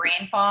very symptoms.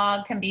 Brain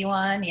fog can be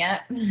one.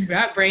 Yeah,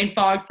 brain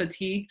fog,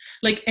 fatigue.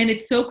 Like, and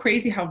it's so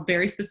crazy how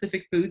very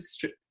specific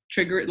foods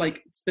trigger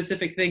like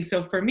specific things.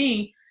 So for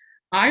me,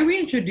 I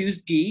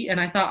reintroduced ghee, and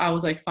I thought I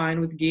was like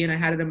fine with ghee, and I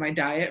had it in my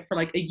diet for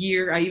like a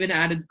year. I even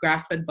added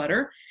grass-fed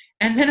butter.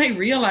 And then I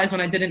realized when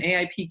I did an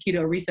AIP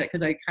keto reset,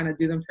 because I kind of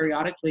do them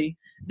periodically,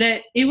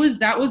 that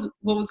was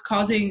what was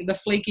causing the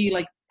flaky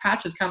like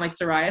patches, kind of like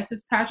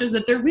psoriasis patches,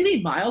 that they're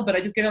really mild, but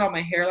I just get it on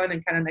my hairline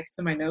and kind of next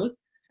to my nose.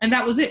 And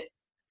that was it.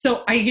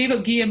 So I gave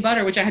up ghee and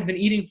butter, which I had been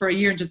eating for a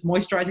year and just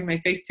moisturizing my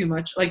face too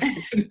much, like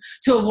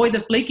to avoid the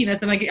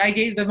flakiness. And I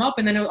gave them up,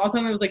 and then all of a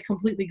sudden it was like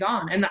completely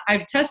gone. And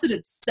I've tested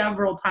it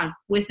several times.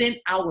 Within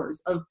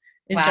hours of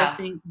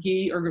ingesting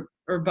ghee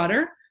or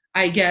butter,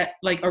 I get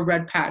like a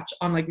red patch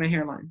on like my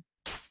hairline.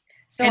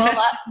 So and a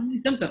lot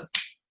symptom.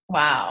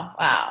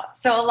 Wow.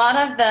 So a lot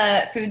of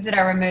the foods that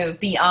are removed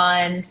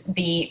beyond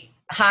the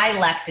high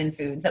lectin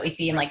foods that we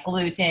see in like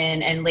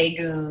gluten and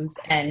legumes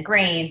and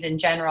grains in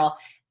general,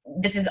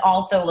 this is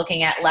also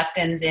looking at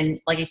lectins in,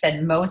 like you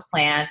said, most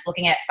plants,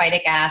 looking at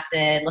phytic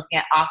acid, looking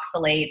at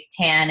oxalates,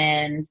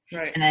 tannins,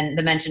 right, and then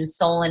the mentioned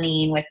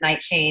solanine with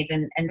nightshades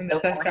and so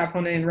forth.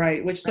 Saponin,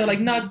 right, which so like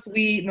nuts,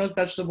 wheat, most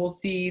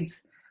vegetables, seeds.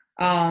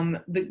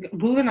 The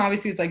gluten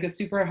obviously is like a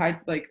super high,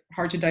 like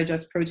hard to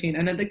digest protein,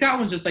 and like that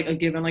one's just like a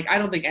given. Like I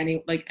don't think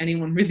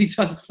anyone really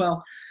does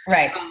well,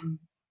 right?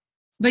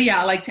 But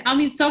yeah, like I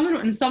mean,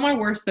 some are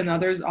worse than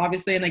others,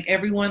 obviously, and like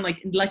everyone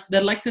like the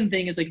lectin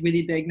thing is like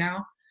really big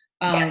now.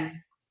 Yes.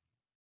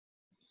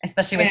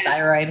 Especially with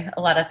thyroid, a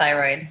lot of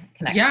thyroid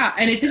connections. Yeah.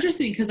 And it's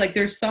interesting because like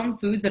there's some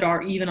foods that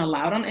are even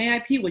allowed on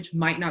AIP, which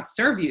might not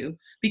serve you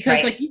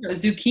because like,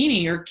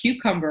 zucchini or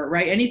cucumber,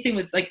 right? Anything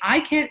with like, I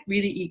can't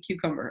really eat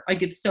cucumber.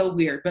 Like it's so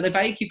weird, but if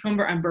I eat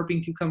cucumber, I'm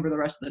burping cucumber the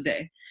rest of the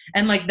day.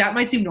 And like, that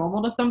might seem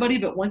normal to somebody,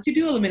 but once you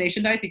do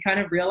elimination diets, you kind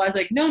of realize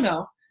like,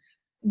 no,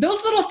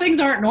 those little things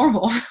aren't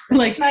normal.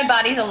 Like my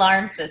body's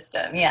alarm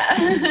system. Yeah.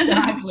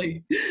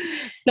 Exactly.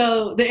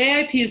 So the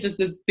AIP is just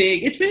this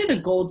big, it's really the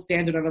gold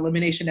standard of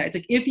elimination diets.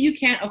 Like if you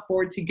can't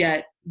afford to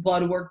get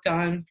blood work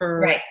done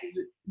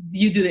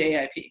you do the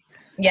AIP.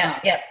 Yeah.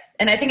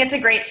 And I think it's a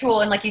great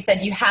tool. And like you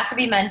said, you have to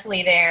be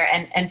mentally there.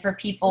 And for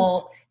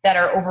people that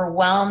are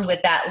overwhelmed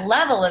with that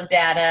level of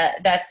data,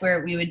 that's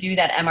where we would do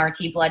that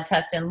MRT blood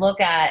test and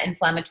look at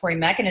inflammatory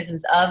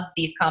mechanisms of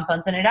these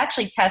compounds. And it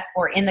actually tests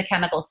for in the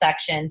chemical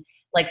section,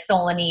 like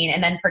solanine,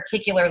 and then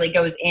particularly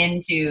goes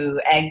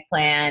into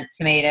eggplant,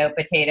 tomato,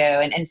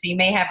 potato. And so you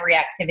may have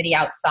reactivity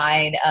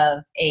outside of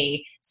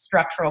a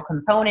structural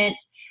component.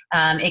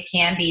 It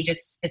can be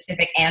just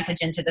specific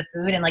antigen to the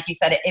food. And like you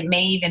said, it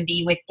may even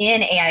be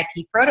within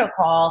AIP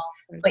protocol,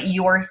 but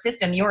your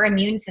system, your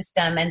immune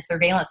system and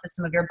surveillance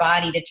system of your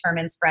body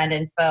determines friend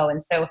and foe.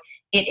 And so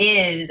it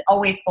is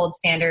always gold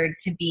standard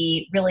to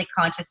be really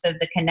conscious of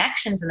the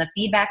connections and the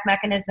feedback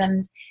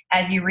mechanisms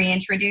as you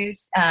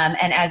reintroduce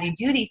and as you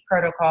do these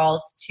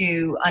protocols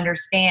to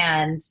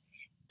understand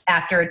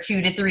after a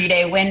 2 to 3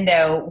 day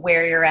window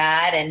where you're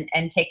at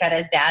and take that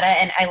as data.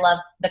 And I love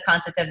the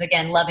concept of,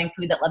 again, loving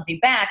food that loves you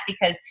back,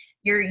 because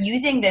you're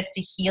using this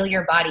to heal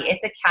your body.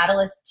 It's a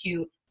catalyst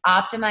to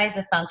optimize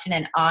the function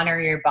and honor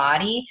your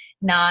body,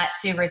 not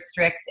to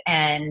restrict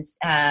and,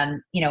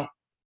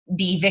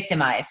 be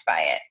victimized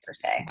by it per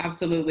se.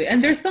 Absolutely.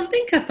 And there's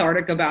something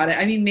cathartic about it.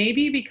 I mean,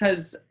 maybe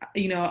because,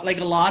 like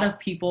a lot of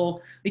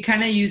people, we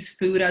kind of use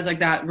food as like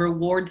that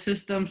reward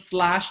system /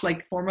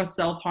 like form of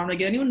self-harm.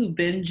 Like anyone who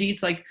binge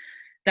eats, like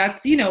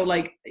that's,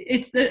 like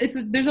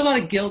there's a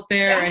lot of guilt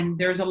there. Yeah. And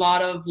there's a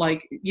lot of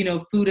like,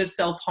 food as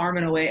self-harm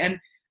in a way. And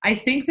I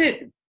think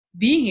that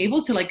being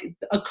able to like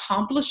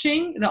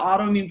accomplishing the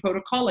autoimmune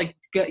protocol, like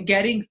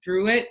getting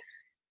through it,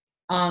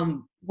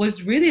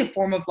 was really a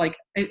form of like,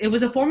 it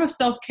was a form of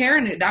self-care,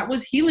 and that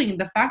was healing. And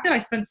the fact that I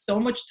spent so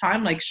much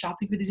time like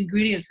shopping for these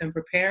ingredients and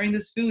preparing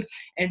this food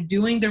and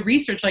doing the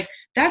research, like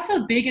that's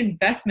a big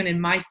investment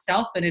in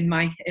myself and in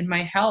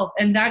my health.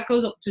 And that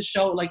goes up to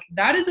show like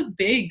that is a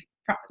big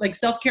like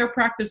self-care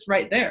practice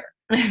right there.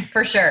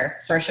 For sure.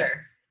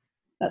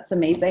 That's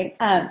amazing.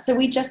 So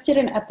we just did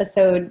an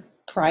episode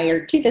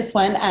prior to this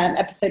one,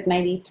 episode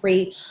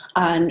 93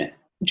 on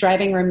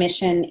driving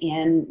remission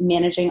and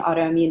managing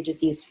autoimmune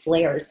disease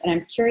flares. And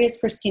I'm curious,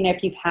 Christina,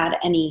 if you've had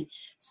any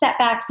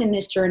setbacks in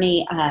this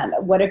journey,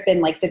 what have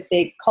been like the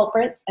big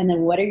culprits? And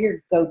then what are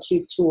your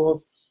go-to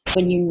tools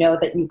when you know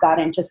that you got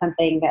into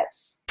something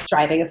that's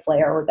driving a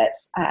flare or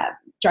that's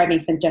driving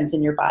symptoms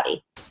in your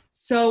body?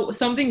 So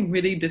something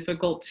really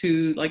difficult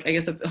to, like, I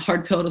guess a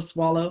hard pill to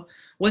swallow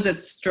was that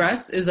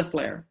stress is a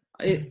flare.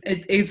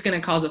 It's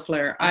going to cause a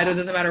flare. It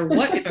doesn't matter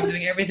what, if I'm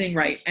doing everything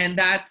right. And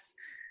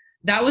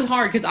that was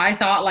hard because I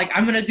thought like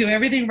I'm going to do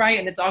everything right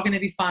and it's all going to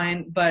be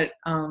fine. But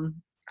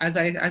as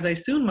I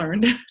soon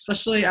learned,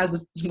 especially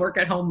as a work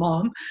at home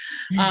mom,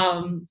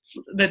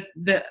 that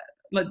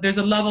there's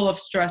a level of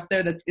stress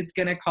there that it's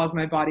going to cause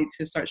my body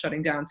to start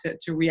shutting down,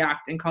 to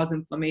react and cause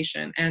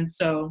inflammation. And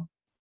so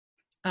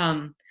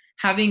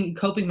having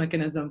coping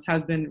mechanisms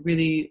has been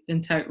really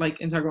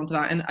integral to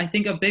that. And I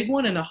think a big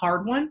one and a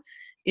hard one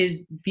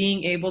is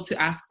being able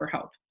to ask for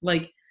help.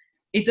 Like,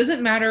 it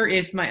doesn't matter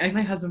if my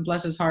husband,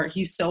 bless his heart,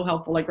 he's so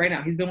helpful. Like right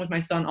now, he's been with my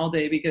son all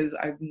day because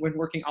I've been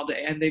working all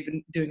day and they've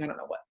been doing I don't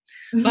know what.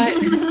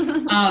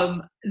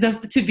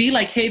 But to be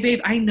like, hey babe,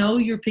 I know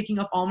you're picking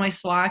up all my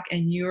slack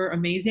and you're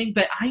amazing,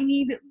 but I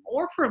need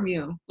more from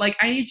you. Like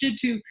I need you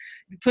to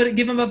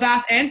give him a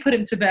bath and put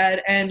him to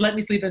bed and let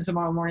me sleep in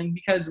tomorrow morning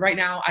because right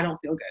now I don't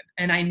feel good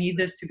and I need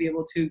this to be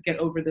able to get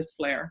over this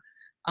flare.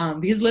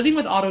 Because living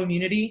with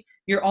autoimmunity,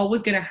 you're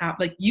always gonna have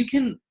like you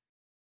can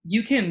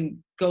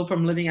go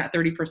from living at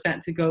 30%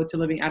 to go to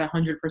living at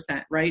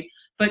 100%, right?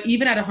 But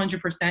even at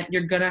 100%,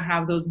 you're going to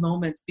have those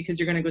moments because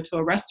you're going to go to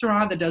a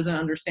restaurant that doesn't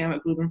understand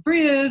what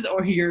gluten-free is,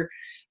 what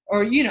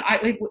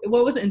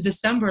was it in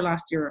December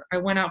last year? I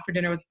went out for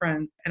dinner with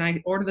friends and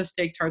I ordered a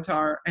steak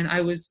tartare and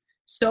I was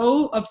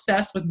so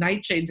obsessed with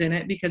nightshades in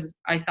it because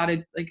I thought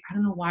I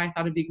don't know why I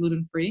thought it'd be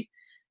gluten-free,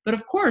 but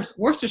of course,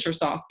 Worcestershire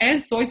sauce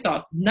and soy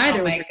sauce,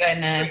 neither. Oh my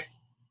goodness.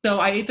 So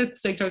I ate the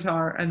steak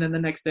tartare and then the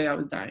next day I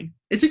was dying.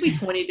 It took me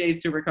 20 days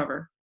to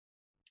recover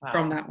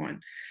from that one.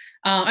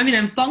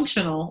 I'm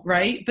functional,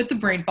 right? But the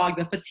brain fog,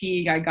 the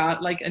fatigue, I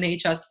got like an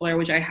HS flare,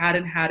 which I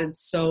hadn't had in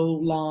so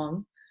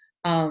long.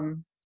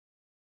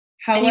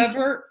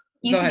 However,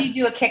 you said you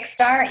do a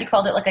Kickstart. You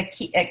called it like a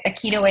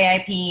keto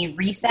AIP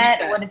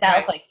reset. What does that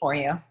look like for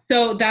you?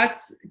 So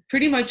that's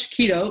pretty much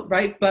keto,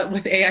 right? But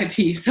with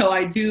AIP. So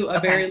I do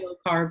a very low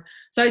carb.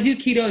 So I do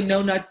keto,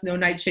 no nuts, no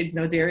nightshades,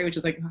 no dairy, which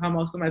is like how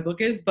most of my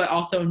book is, but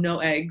also no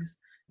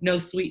eggs, no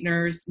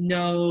sweeteners,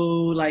 no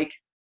like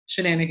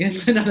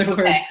shenanigans, in other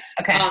words.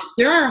 Okay.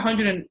 There are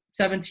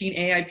 117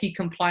 AIP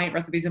compliant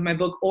recipes in my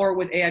book or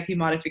with AIP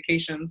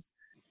modifications.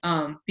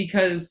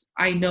 Because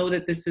I know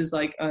that this is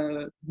like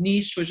a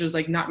niche, which is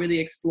like not really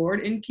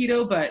explored in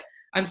keto, but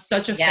I'm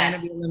such a fan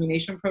of the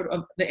elimination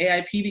of the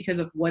AIP because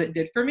of what it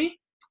did for me.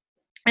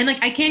 And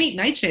like, I can't eat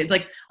nightshades.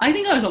 Like, I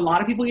think there's a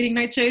lot of people eating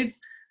nightshades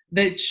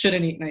that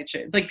shouldn't eat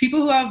nightshades. Like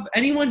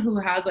anyone who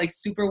has like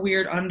super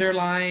weird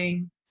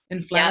underlying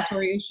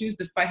inflammatory issues,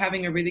 despite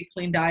having a really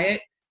clean diet,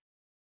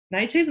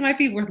 nightshades might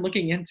be worth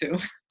looking into.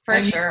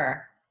 For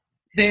sure.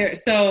 The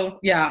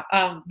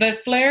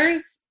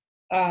flares,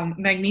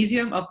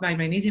 magnesium, up my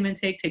magnesium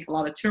intake, take a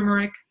lot of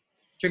turmeric,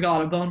 drink a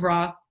lot of bone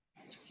broth,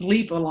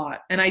 sleep a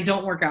lot. And I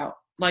don't work out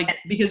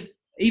because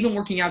even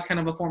working out is kind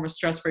of a form of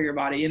stress for your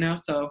body,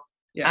 so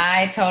Yeah.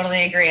 I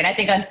totally agree. And I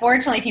think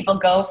unfortunately people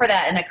go for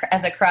that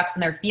as a crux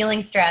and they're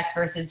feeling stressed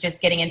versus just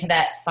getting into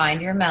that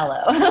find your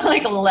mellow,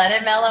 like let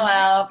it mellow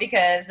out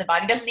because the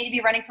body doesn't need to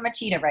be running from a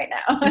cheetah right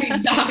now.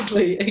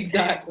 Exactly.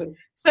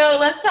 So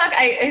let's talk.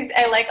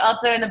 I like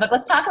also in the book,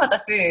 let's talk about the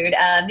food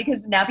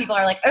because now people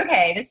are like,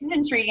 okay, this is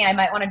intriguing. I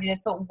might want to do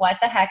this, but what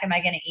the heck am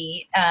I going to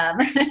eat?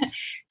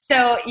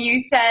 So you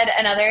said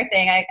another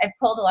thing. I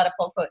pulled a lot of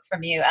pull quotes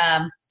from you.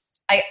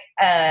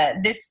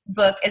 This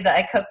book is a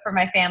I cook for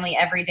my family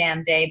every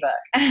damn day book.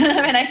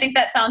 And I think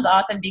that sounds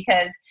awesome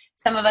because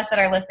some of us that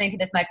are listening to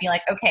this might be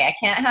like, okay, I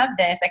can't have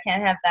this, I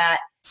can't have that.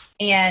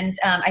 And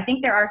I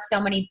think there are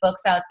so many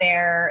books out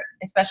there,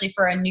 especially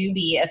for a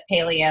newbie of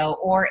paleo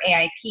or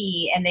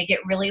AIP, and they get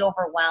really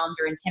overwhelmed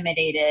or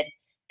intimidated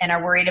and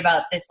are worried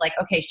about this, like,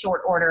 okay,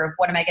 short order of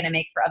what am I going to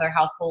make for other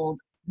household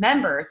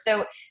members.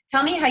 So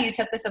tell me how you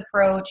took this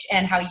approach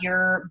and how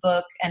your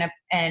book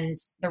and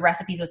the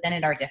recipes within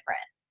it are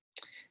different.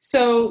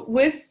 So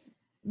one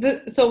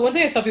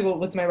thing I tell people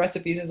with my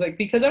recipes is like,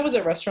 because I was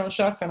a restaurant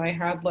chef and I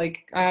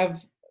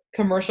have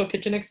commercial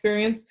kitchen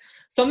experience,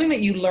 something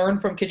that you learn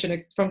from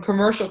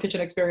commercial kitchen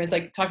experience,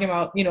 like talking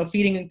about,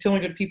 feeding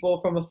 200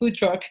 people from a food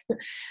truck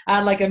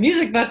at like a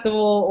music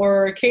festival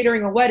or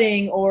catering a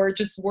wedding or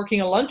just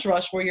working a lunch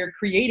rush where you're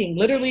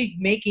literally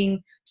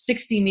making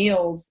 60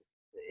 meals,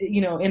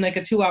 in like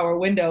a 2-hour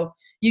window,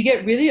 you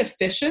get really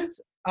efficient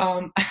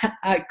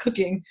at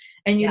cooking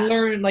and you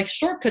learn like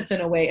shortcuts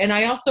in a way. And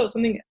I also,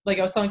 something like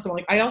I was telling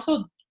someone, like I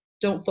also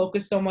don't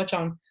focus so much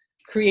on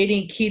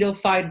creating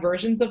keto-fied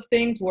versions of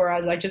things,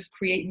 whereas I just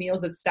create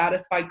meals that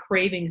satisfy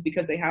cravings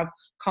because they have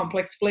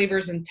complex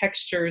flavors and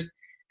textures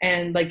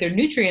and like they're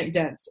nutrient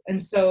dense.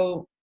 And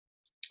so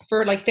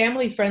for like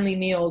family friendly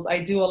meals, I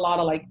do a lot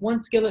of like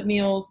one skillet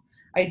meals.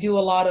 I do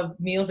a lot of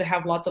meals that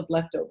have lots of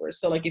leftovers.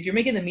 So like if you're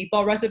making the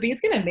meatball recipe,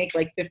 it's going to make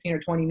like 15 or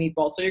 20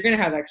 meatballs. So you're going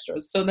to have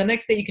extras. So the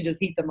next day you can just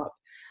heat them up.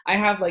 I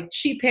have like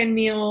sheet pan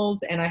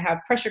meals and I have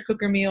pressure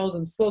cooker meals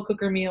and slow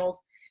cooker meals.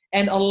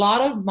 And a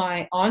lot of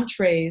my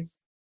entrees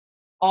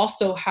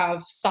also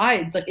have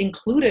sides like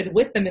included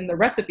with them in the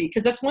recipe.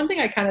 Cause that's one thing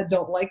I kind of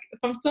don't like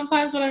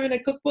sometimes when I'm in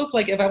a cookbook.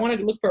 Like if I want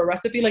to look for a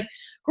recipe, like,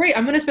 great,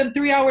 I'm going to spend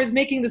 3 hours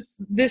making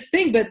this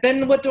thing, but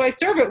then what do I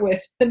serve it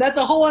with? And that's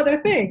a whole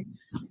other thing.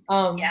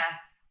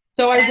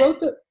 So I wrote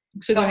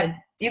go ahead.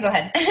 You go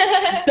ahead.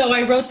 So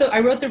I wrote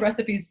the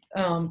recipes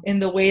in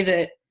the way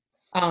that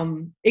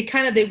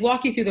they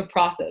walk you through the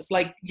process.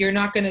 Like you're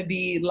not going to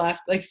be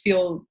left like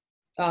feel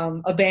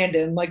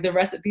abandoned. Like the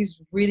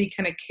recipes really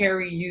kind of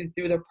carry you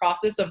through the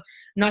process of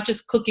not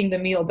just cooking the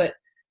meal, but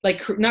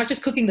like not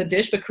just cooking the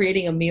dish, but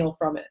creating a meal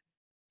from it.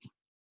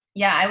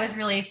 Yeah, I was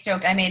really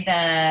stoked. I made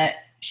the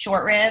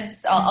short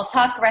ribs. I'll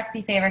talk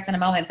recipe favorites in a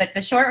moment, but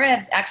the short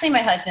ribs, actually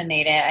my husband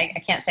made it.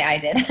 I can't say I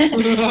did,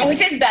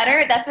 which is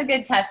better. That's a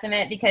good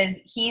testament because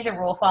he's a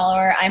rule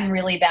follower. I'm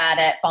really bad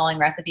at following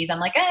recipes. I'm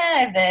like, I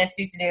have this,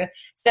 do.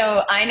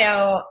 So I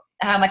know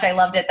how much I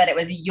loved it that it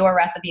was your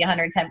recipe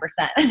 110%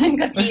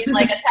 because he's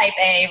like a type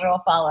A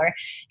rule follower.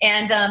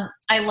 And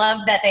I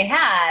loved that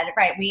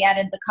we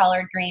added the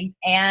collard greens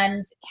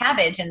and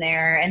cabbage in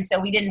there. And so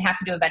we didn't have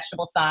to do a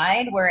vegetable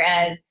side,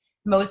 whereas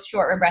most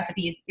short rib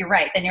recipes, you're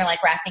right. Then you're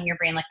like racking your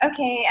brain like,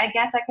 okay, I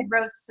guess I could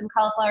roast some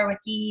cauliflower with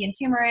ghee and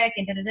turmeric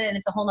and and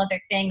it's a whole other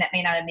thing that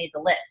may not have made the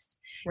list.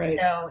 Right.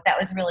 So that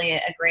was really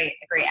a great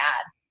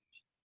ad.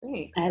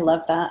 Thanks. I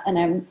love that. And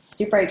I'm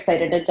super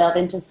excited to delve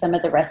into some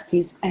of the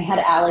recipes. I had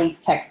Allie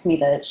text me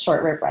the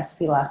short rib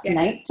recipe last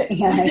night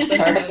and I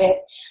started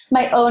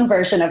my own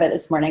version of it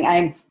this morning.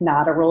 I'm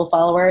not a rule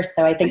follower,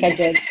 so I think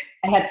I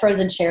had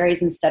frozen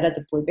cherries instead of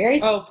the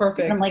blueberries. Oh,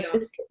 perfect. And I'm like,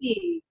 this could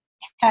be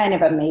kind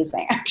of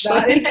amazing,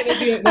 actually. That is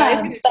going to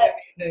be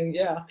amazing,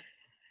 yeah.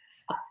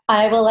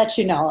 I will let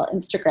you know. I'll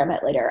Instagram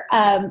it later.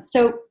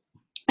 So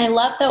I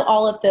love, though,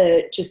 all of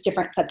the just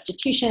different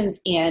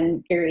substitutions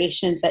and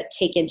variations that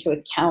take into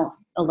account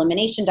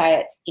elimination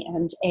diets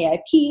and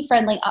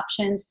AIP-friendly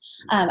options.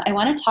 I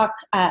want to talk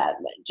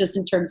just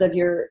in terms of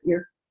your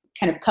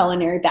kind of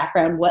culinary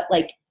background, what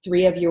like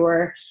 3 of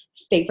your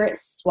favorite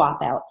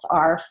swap outs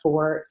are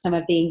for some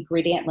of the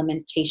ingredient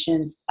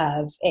limitations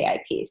of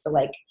AIP. So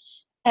like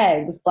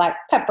eggs, black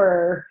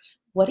pepper.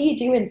 What do you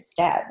do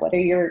instead? What are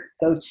your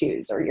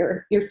go-tos or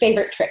your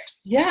favorite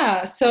tricks?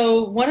 Yeah.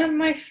 So one of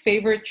my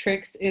favorite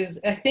tricks is,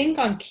 I think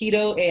on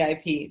keto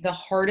AIP, the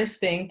hardest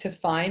thing to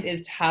find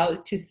is how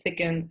to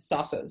thicken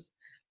sauces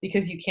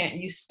because you can't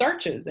use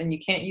starches and you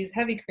can't use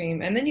heavy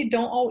cream. And then you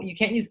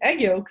can't use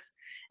egg yolks.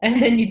 And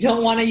then you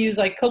don't want to use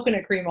like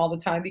coconut cream all the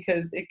time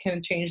because it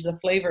can change the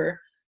flavor.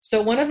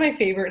 So one of my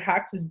favorite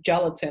hacks is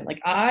gelatin.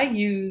 Like I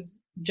use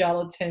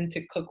gelatin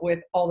to cook with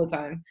all the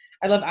time.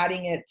 I love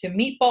adding it to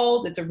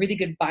meatballs. It's a really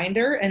good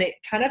binder and it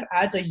kind of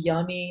adds a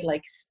yummy,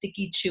 like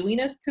sticky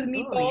chewiness to the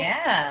meatballs. Ooh,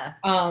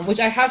 yeah.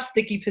 Which I have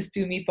sticky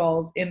pesto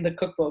meatballs in the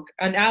cookbook.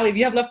 And Allie, if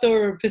you have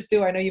leftover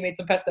pesto, I know you made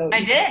some pesto. I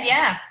did,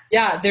 yeah.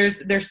 Yeah,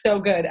 they're so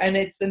good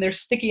and they're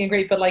sticky and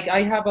great. But like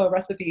I have a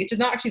recipe, it's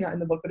not in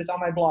the book, but it's on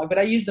my blog. But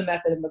I use the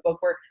method in the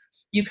book where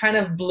you kind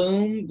of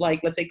bloom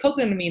like let's say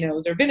coconut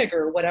aminos or vinegar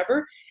or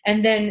whatever,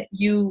 and then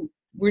you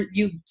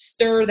you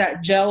stir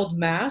that gelled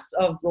mass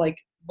of like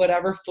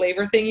whatever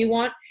flavor thing you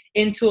want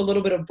into a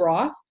little bit of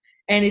broth,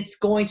 and it's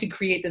going to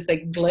create this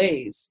like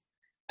glaze.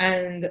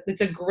 And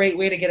it's a great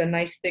way to get a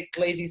nice thick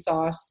glazy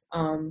sauce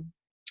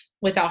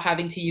without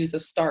having to use a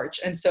starch.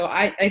 And so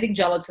I think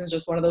gelatin is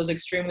just one of those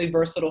extremely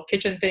versatile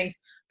kitchen things.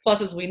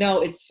 Plus, as we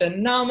know, it's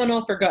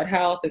phenomenal for gut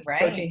health. It's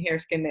protein, hair,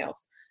 skin,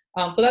 nails.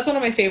 So that's one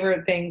of my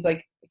favorite things.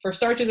 Like for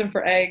starches and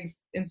for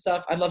eggs and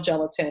stuff, I love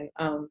gelatin.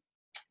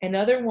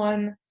 Another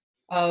one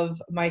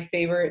of my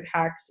favorite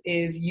hacks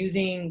is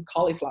using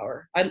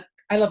cauliflower.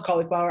 I love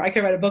cauliflower. I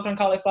could write a book on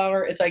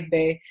cauliflower. It's like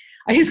I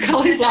use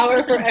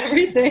cauliflower for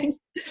everything.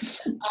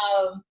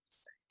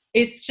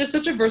 It's just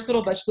such a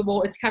versatile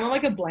vegetable. It's kind of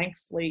like a blank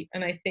slate.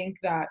 And I think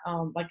that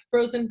like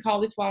frozen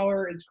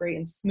cauliflower is great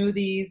in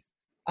smoothies.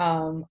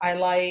 I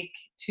like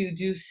to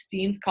do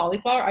steamed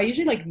cauliflower. I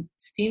usually like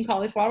steamed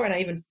cauliflower, and I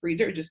even freeze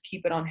it or just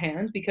keep it on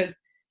hand, because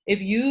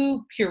if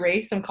you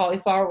puree some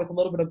cauliflower with a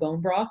little bit of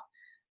bone broth,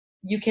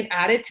 you can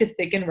add it to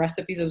thicken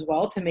recipes as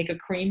well to make a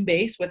cream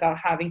base without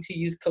having to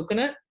use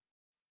coconut.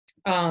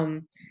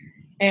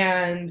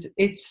 And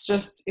it's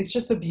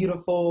just a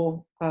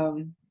beautiful,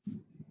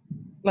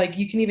 like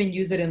you can even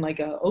use it in like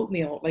a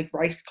oatmeal, like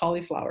riced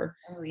cauliflower.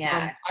 Oh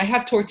yeah. I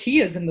have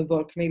tortillas in the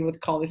book made with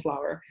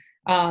cauliflower.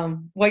 Well,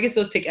 I guess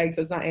those take eggs,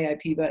 so it's not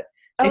AIP, but.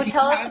 Oh,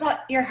 tell us about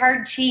your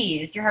hard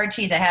cheese. I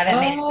haven't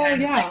made it. Oh,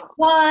 yeah. Like,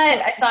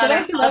 what? I saw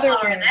there's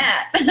cauliflower in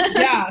that.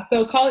 Yeah.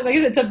 So like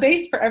it's a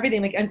base for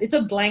everything. Like, and it's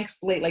a blank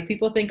slate. Like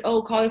people think,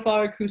 oh,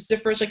 cauliflower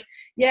cruciferous. Like,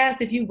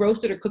 yes, if you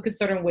roast it or cook it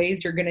certain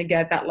ways, you're going to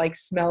get that like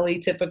smelly,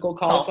 typical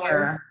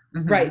cauliflower.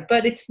 Mm-hmm. Right.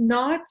 But it's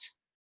not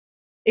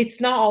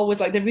always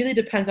like, it really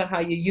depends on how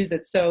you use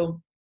it. So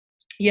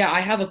yeah,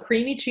 I have a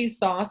creamy cheese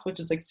sauce,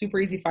 which is like super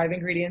easy, 5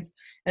 ingredients.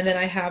 And then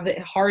I have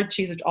the hard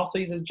cheese, which also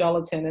uses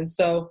gelatin. And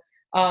so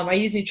I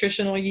use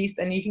nutritional yeast,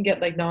 and you can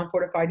get like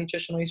non-fortified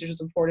nutritional yeast, which is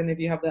important if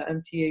you have the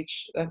MTH.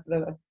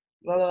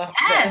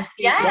 Yes.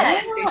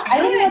 I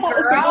didn't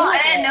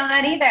know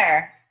that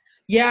either.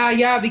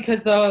 Yeah,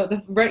 because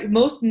the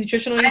most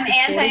nutritional yeast. I'm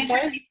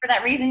anti-nutritional yeast for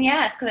that reason.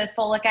 Yes, because it's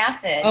folic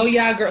acid. Oh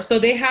yeah, girl. So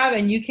they have,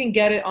 and you can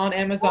get it on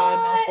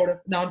Amazon,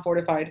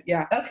 non-fortified.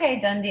 Yeah. Okay,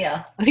 done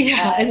deal.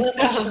 Yeah, and we'll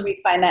make sure we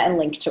find that and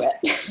link to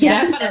it.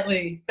 Yeah,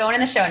 definitely. Going in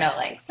the show note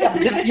links.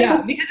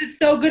 Yeah, because it's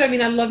so good. I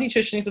mean, I love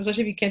nutrition,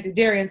 especially if you can't do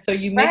dairy. And so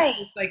you mix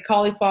like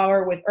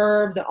cauliflower with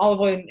herbs and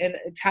olive oil and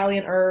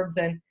Italian herbs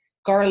and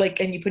garlic,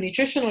 and you put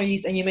nutritional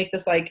yeast, and you make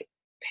this like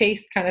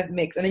paste kind of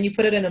mix, and then you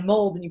put it in a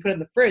mold and you put it in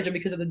the fridge, and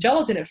because of the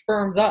gelatin it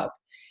firms up,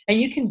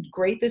 and you can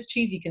grate this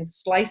cheese, you can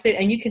slice it,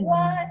 and you can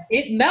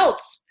it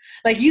melts,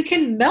 like you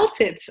can melt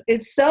it.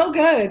 It's so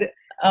good.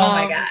 Oh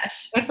my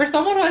gosh. And for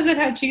someone who hasn't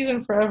had cheese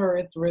in forever,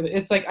 it's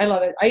like, I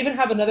love it. I even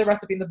have another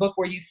recipe in the book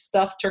where you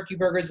stuff turkey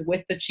burgers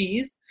with the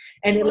cheese,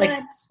 and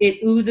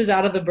it oozes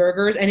out of the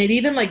burgers, and it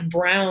even like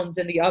browns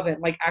in the oven,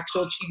 like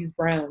actual cheese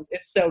browns.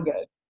 It's so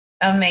good.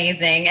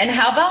 Amazing. And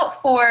how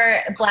about for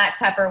black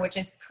pepper, which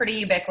is pretty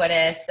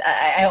ubiquitous?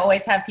 I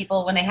always have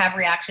people, when they have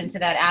reaction to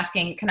that,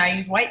 asking, can I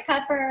use white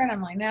pepper? And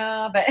I'm like,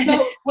 no, but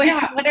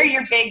what are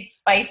your big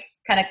spice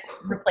kind of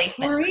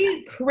replacements?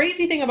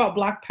 Crazy thing about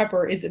black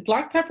pepper is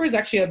black pepper is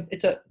actually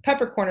it's a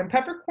peppercorn, and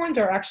peppercorns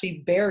are actually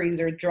berries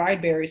or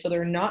dried berries. So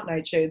they're not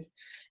nightshades.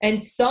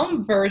 And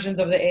some versions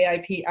of the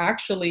AIP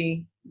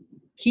actually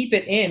keep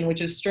it in, which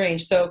is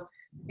strange. So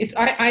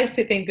I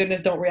thank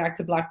goodness don't react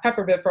to black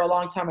pepper, but for a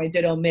long time I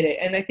did omit it.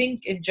 And I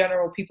think in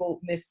general people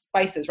miss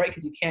spices, right?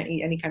 Because you can't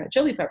eat any kind of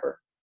chili pepper.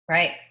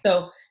 Right.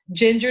 So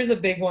ginger's a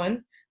big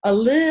one. A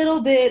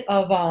little bit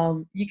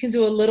of you can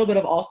do a little bit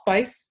of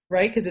allspice,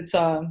 right? Because it's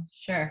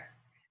sure.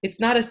 It's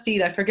not a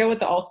seed. I forget what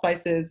the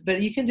allspice is,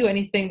 but you can do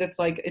anything that's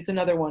like, it's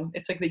another one.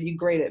 It's like that you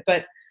grate it.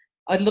 But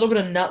a little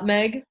bit of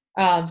nutmeg.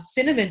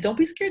 Cinnamon. Don't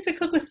be scared to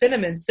cook with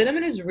cinnamon.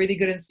 Cinnamon is really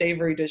good in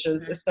savory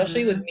dishes,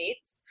 especially with meats.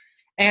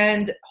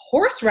 And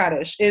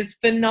horseradish is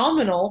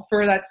phenomenal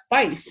for that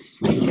spice.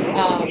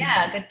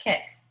 Good kick.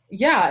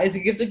 Yeah, it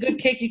gives a good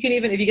kick. You can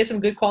even, if you get some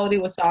good quality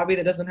wasabi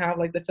that doesn't have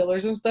like the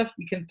fillers and stuff,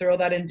 you can throw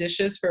that in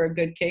dishes for a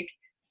good kick.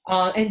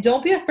 And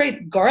don't be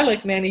afraid.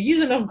 Garlic, man, you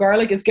use enough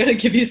garlic, it's going to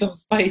give you some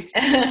spice.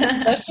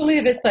 Especially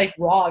if it's like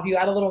raw. If you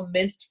add a little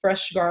minced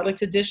fresh garlic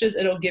to dishes,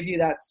 it'll give you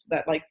that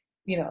like,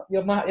 you know,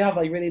 you'll have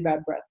like really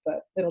bad breath,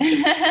 but it'll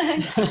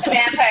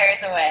vampires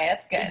away.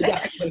 That's good.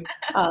 Exactly.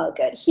 Oh,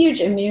 good. Huge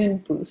immune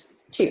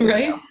boosts too.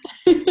 Right?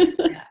 So.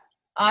 Yeah.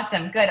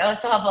 Awesome. Good. Oh,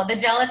 it's so helpful. The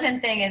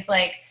gelatin thing is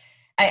like,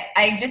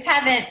 I just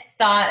haven't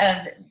thought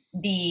of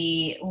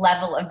the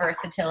level of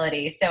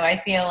versatility. So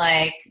I feel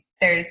like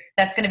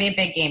that's going to be a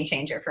big game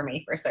changer for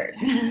me for certain.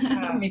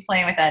 I'm going to be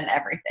playing with that in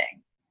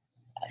everything.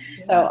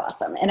 So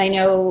awesome. And I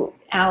know,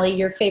 Allie,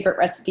 your favorite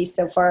recipe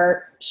so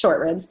far,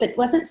 short ribs, but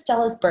wasn't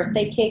Stella's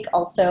birthday cake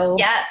also?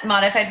 Yeah,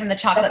 modified from the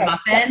chocolate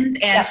muffins.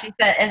 Yep. And she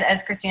said,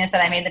 as Christina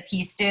said, I made the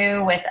pea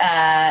stew with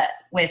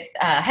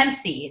hemp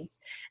seeds,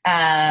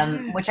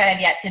 which I have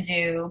yet to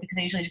do because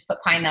I usually just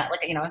put pine nut,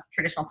 like, you know, a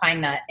traditional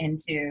pine nut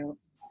into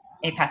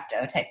a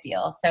pesto type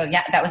deal. So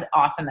yeah, that was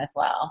awesome as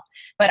well.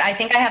 But I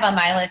think I have on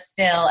my list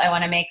still, I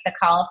want to make the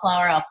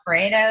cauliflower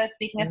Alfredo,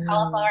 speaking of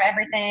cauliflower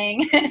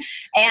everything,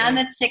 and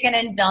the chicken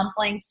and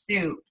dumpling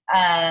soup.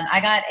 I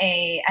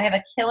have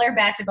a killer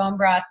batch of bone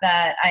broth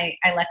that I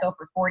let go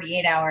for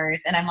 48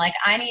 hours. And I'm like,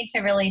 I need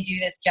to really do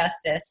this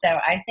justice. So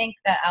I think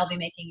that I'll be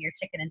making your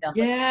chicken and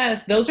dumplings.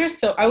 Yes, those are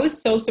I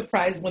was so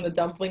surprised when the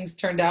dumplings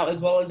turned out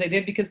as well as they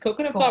did, because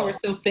coconut flour is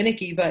so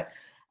finicky, but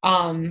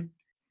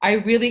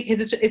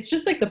it's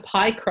just like the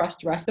pie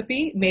crust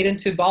recipe made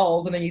into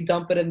balls, and then you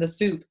dump it in the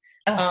soup.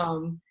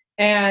 And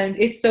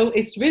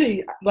it's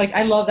really like,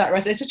 I love that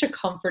recipe. It's such a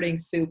comforting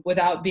soup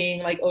without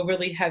being like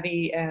overly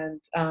heavy.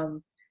 And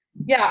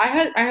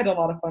I had a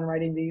lot of fun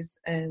writing these,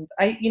 and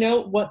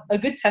what a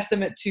good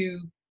testament to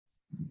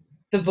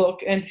the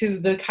book and to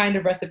the kind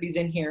of recipes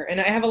in here.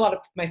 And I have a lot of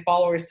my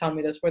followers tell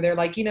me this, where they're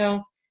like,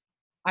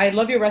 I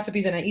love your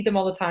recipes and I eat them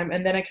all the time.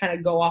 And then I kind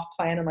of go off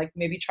plan and like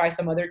maybe try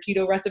some other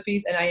keto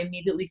recipes, and I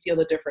immediately feel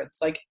the difference.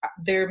 Like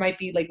there might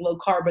be like low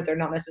carb, but they're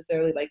not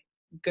necessarily like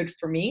good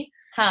for me.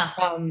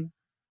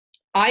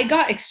 I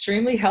got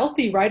extremely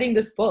healthy writing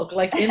this book.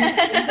 Like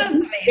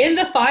in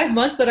the 5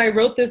 months that I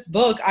wrote this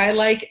book, I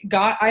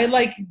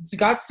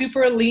got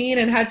super lean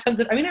and had tons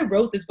of, I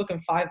wrote this book in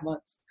 5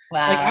 months.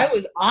 Wow. Like I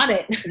was on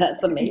it.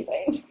 That's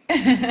amazing.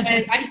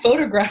 And I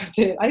photographed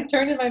it. I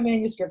turned in my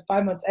manuscript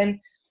 5 months. And,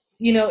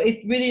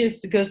 it really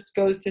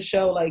goes to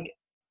show like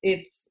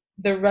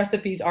the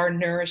recipes are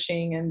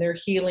nourishing and they're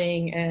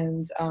healing.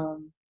 And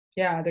I'm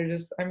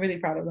really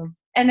proud of them.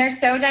 And they're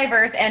so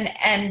diverse.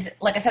 And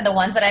like I said, the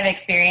ones that I've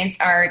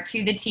experienced are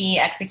to the T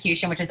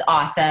execution, which is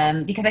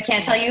awesome, because I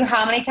can't tell you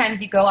how many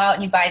times you go out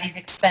and you buy these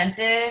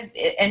expensive,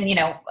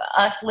 and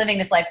us living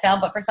this lifestyle,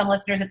 but for some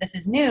listeners that this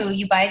is new,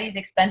 you buy these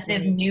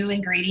expensive new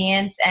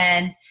ingredients,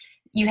 and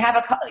you have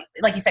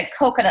like you said,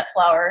 coconut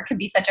flour could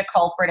be such a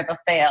culprit of a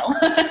fail.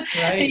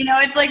 Right.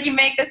 It's like you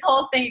make this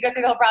whole thing, you go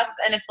through the whole process,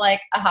 and it's like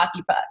a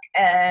hockey puck,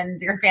 and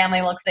your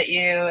family looks at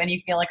you and you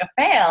feel like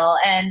a fail,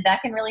 and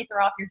that can really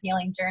throw off your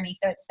healing journey.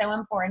 So it's so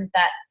important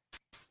that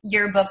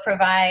your book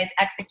provides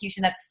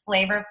execution that's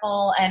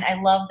flavorful. And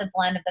I love the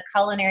blend of the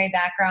culinary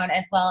background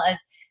as well as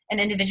an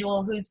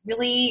individual who's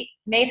really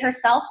made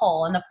herself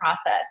whole in the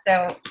process.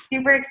 So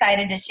super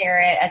excited to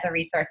share it as a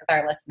resource with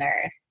our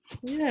listeners.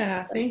 Yeah,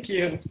 thank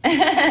you.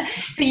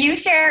 So you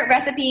share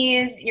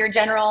recipes, your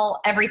general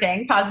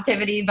everything,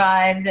 positivity,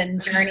 vibes,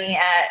 and journey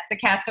at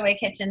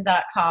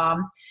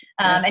thecastawaykitchen.com.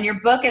 And your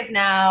book is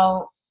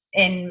now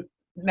in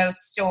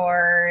most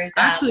stores.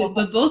 Actually,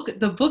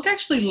 the book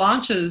actually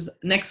launches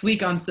next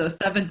week on the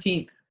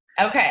 17th.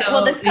 Okay. So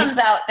well, this comes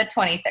out the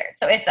 23rd,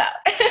 so it's out.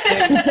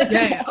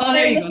 Yeah. Oh,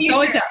 there you go.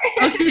 So it's out.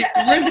 Okay,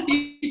 we're in the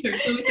future,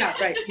 so it's out.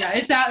 Right. Yeah,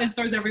 it's out in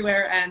stores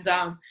everywhere. And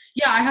I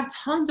have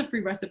tons of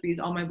free recipes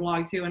on my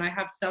blog too, and I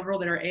have several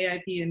that are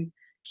AIP and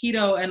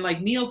keto, and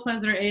like meal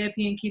plans that are AIP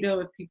and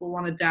keto if people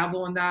want to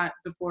dabble in that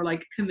before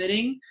like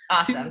committing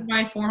to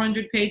my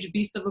 400-page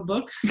beast of a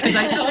book, because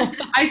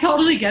I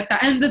totally get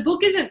that. And the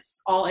book isn't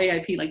all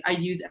AIP. Like I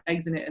use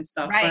eggs in it and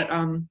stuff. Right.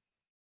 But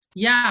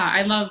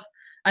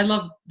I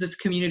love this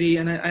community,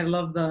 and I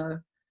love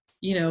the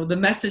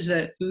message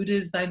that food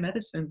is thy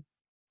medicine.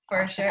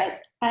 For sure.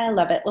 I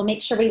love it. We'll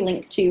make sure we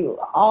link to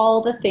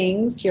all the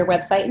things, to your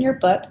website and your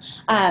book.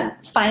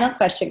 Final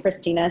question,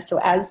 Christina. So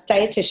as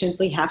dietitians,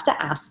 we have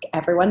to ask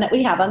everyone that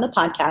we have on the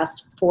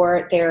podcast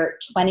for their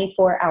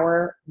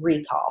 24-hour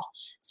recall.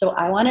 So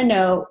I want to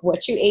know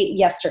what you ate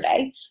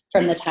yesterday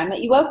from the time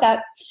that you woke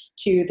up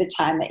to the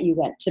time that you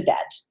went to bed.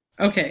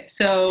 Okay.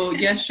 So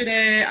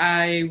yesterday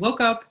I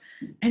woke up,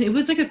 and it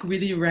was like a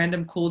really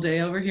random cool day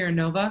over here in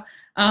Nova.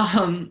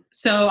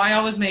 So I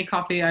always make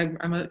coffee.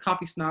 I'm a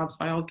coffee snob, so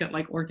I always get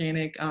like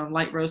organic,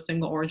 light roast,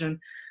 single origin.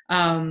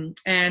 And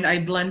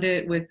I blend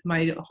it with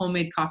my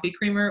homemade coffee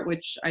creamer,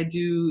 which I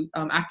do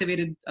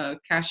activated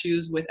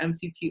cashews with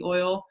MCT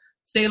oil,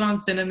 Ceylon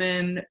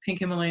cinnamon, pink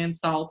Himalayan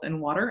salt,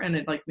 and water. And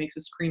it like makes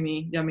this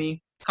creamy,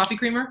 yummy coffee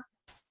creamer.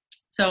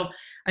 So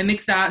I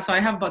mix that. So I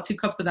have about 2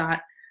 cups of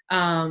that.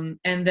 And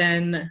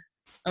then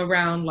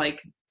around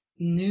like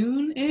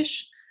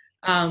noon-ish,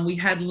 we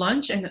had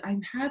lunch, and I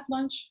had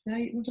lunch. Did I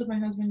eat lunch with my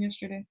husband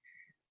yesterday?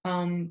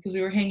 Because we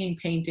were hanging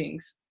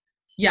paintings.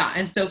 Yeah,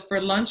 and so for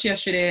lunch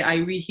yesterday, I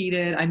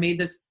made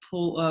this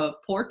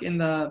pork in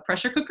the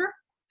pressure cooker.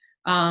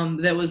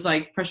 That was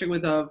like pressure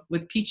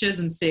with peaches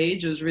and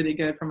sage. It was really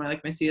good for my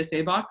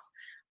CSA box.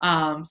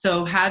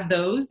 So had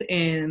those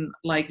in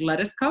like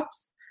lettuce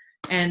cups,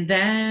 and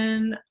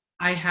then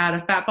I had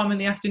a fat bomb in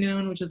the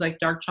afternoon, which is like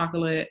dark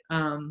chocolate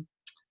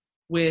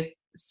with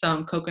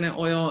some coconut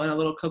oil and a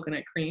little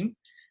coconut cream.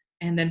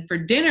 And then for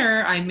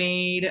dinner, I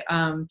made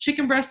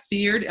chicken breast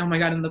seared, oh my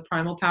God, in the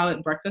Primal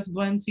Palate breakfast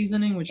blend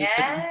seasoning, which is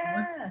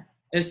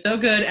it's so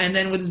good. And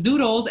then with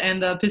zoodles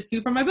and the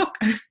pistou from my book.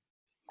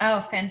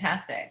 Oh,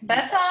 fantastic.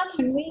 That sounds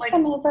Can we like,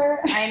 come over?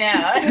 I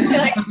know.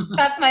 Like,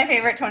 that's my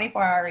favorite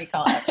 24-hour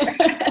recall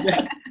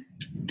ever.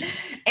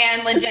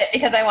 And legit,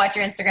 because I watch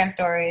your Instagram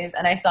stories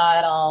and I saw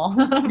it all.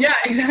 Yeah,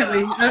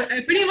 exactly.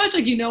 Pretty much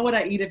like, you know what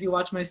I eat if you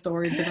watch my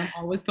stories, because I'm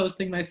always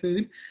posting my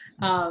food,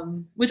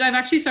 which I've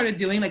actually started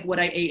doing, like what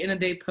I ate in a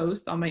day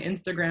post on my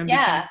Instagram.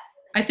 Yeah.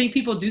 I think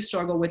people do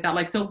struggle with that.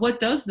 Like, so what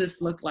does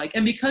this look like?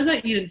 And because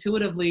I eat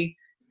intuitively,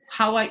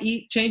 how I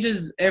eat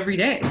changes every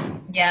day.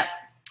 Yep.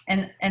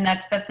 And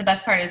that's the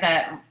best part, is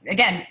that,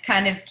 again,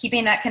 kind of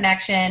keeping that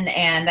connection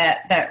and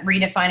that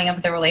redefining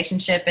of the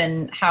relationship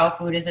and how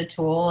food is a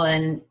tool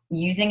and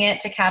using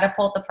it to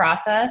catapult the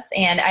process.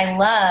 And I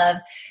love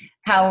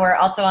how we're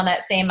also on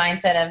that same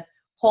mindset of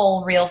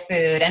whole real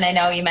food. And I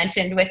know you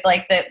mentioned with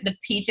like the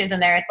peaches in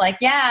there, it's like,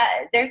 yeah,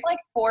 there's like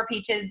 4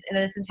 peaches in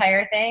this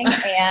entire thing.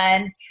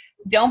 And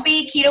don't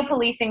be keto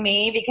policing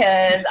me,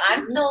 because I'm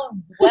still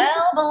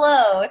well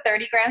below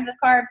 30 grams of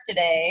carbs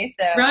today.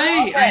 So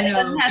right, I know. It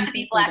doesn't have to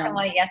be black and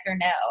white, yes or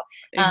no.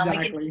 Exactly.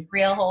 We can eat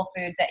real whole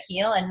foods that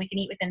heal, and we can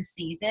eat within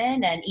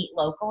season and eat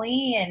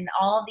locally, and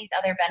all of these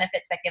other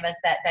benefits that give us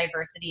that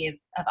diversity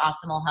of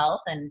optimal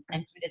health and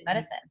food as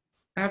medicine.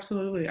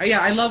 Absolutely. Yeah,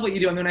 I love what you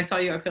do. I mean, when I saw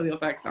you at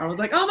PaleoFX, I was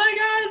like, oh my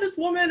God, this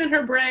woman and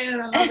her brain,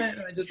 and I love it.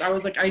 And I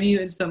was like, I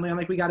knew instantly. I'm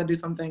like, we got to do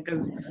something,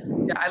 because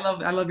yeah, I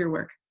love your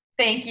work.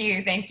 Thank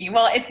you.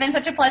 Well, it's been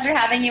such a pleasure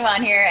having you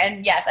on here.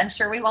 And yes, I'm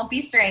sure we won't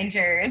be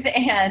strangers.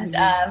 And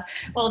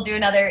we'll do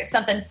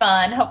something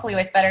fun, hopefully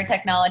with better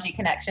technology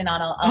connection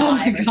on a oh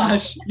live. My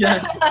gosh,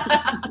 yes.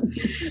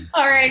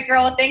 All right,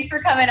 girl. Well, thanks for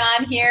coming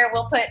on here.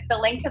 We'll put the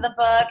link to the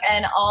book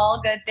and all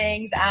good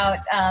things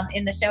out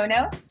in the show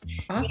notes.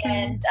 Awesome.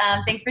 And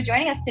thanks for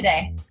joining us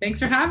today.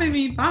 Thanks for having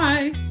me.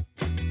 Bye.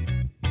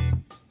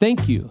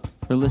 Thank you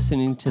for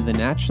listening to the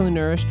Naturally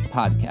Nourished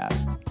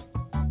podcast.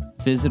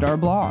 Visit our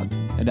blog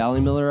at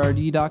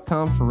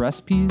AllieMillerRD.com for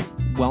recipes,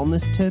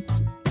 wellness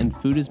tips, and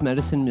food as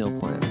medicine meal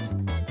plans.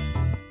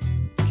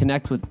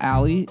 Connect with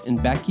Allie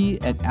and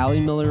Becky at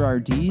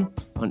AllieMillerRD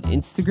on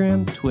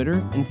Instagram, Twitter,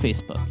 and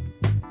Facebook.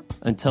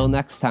 Until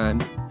next time,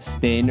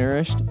 stay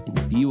nourished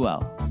and be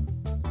well.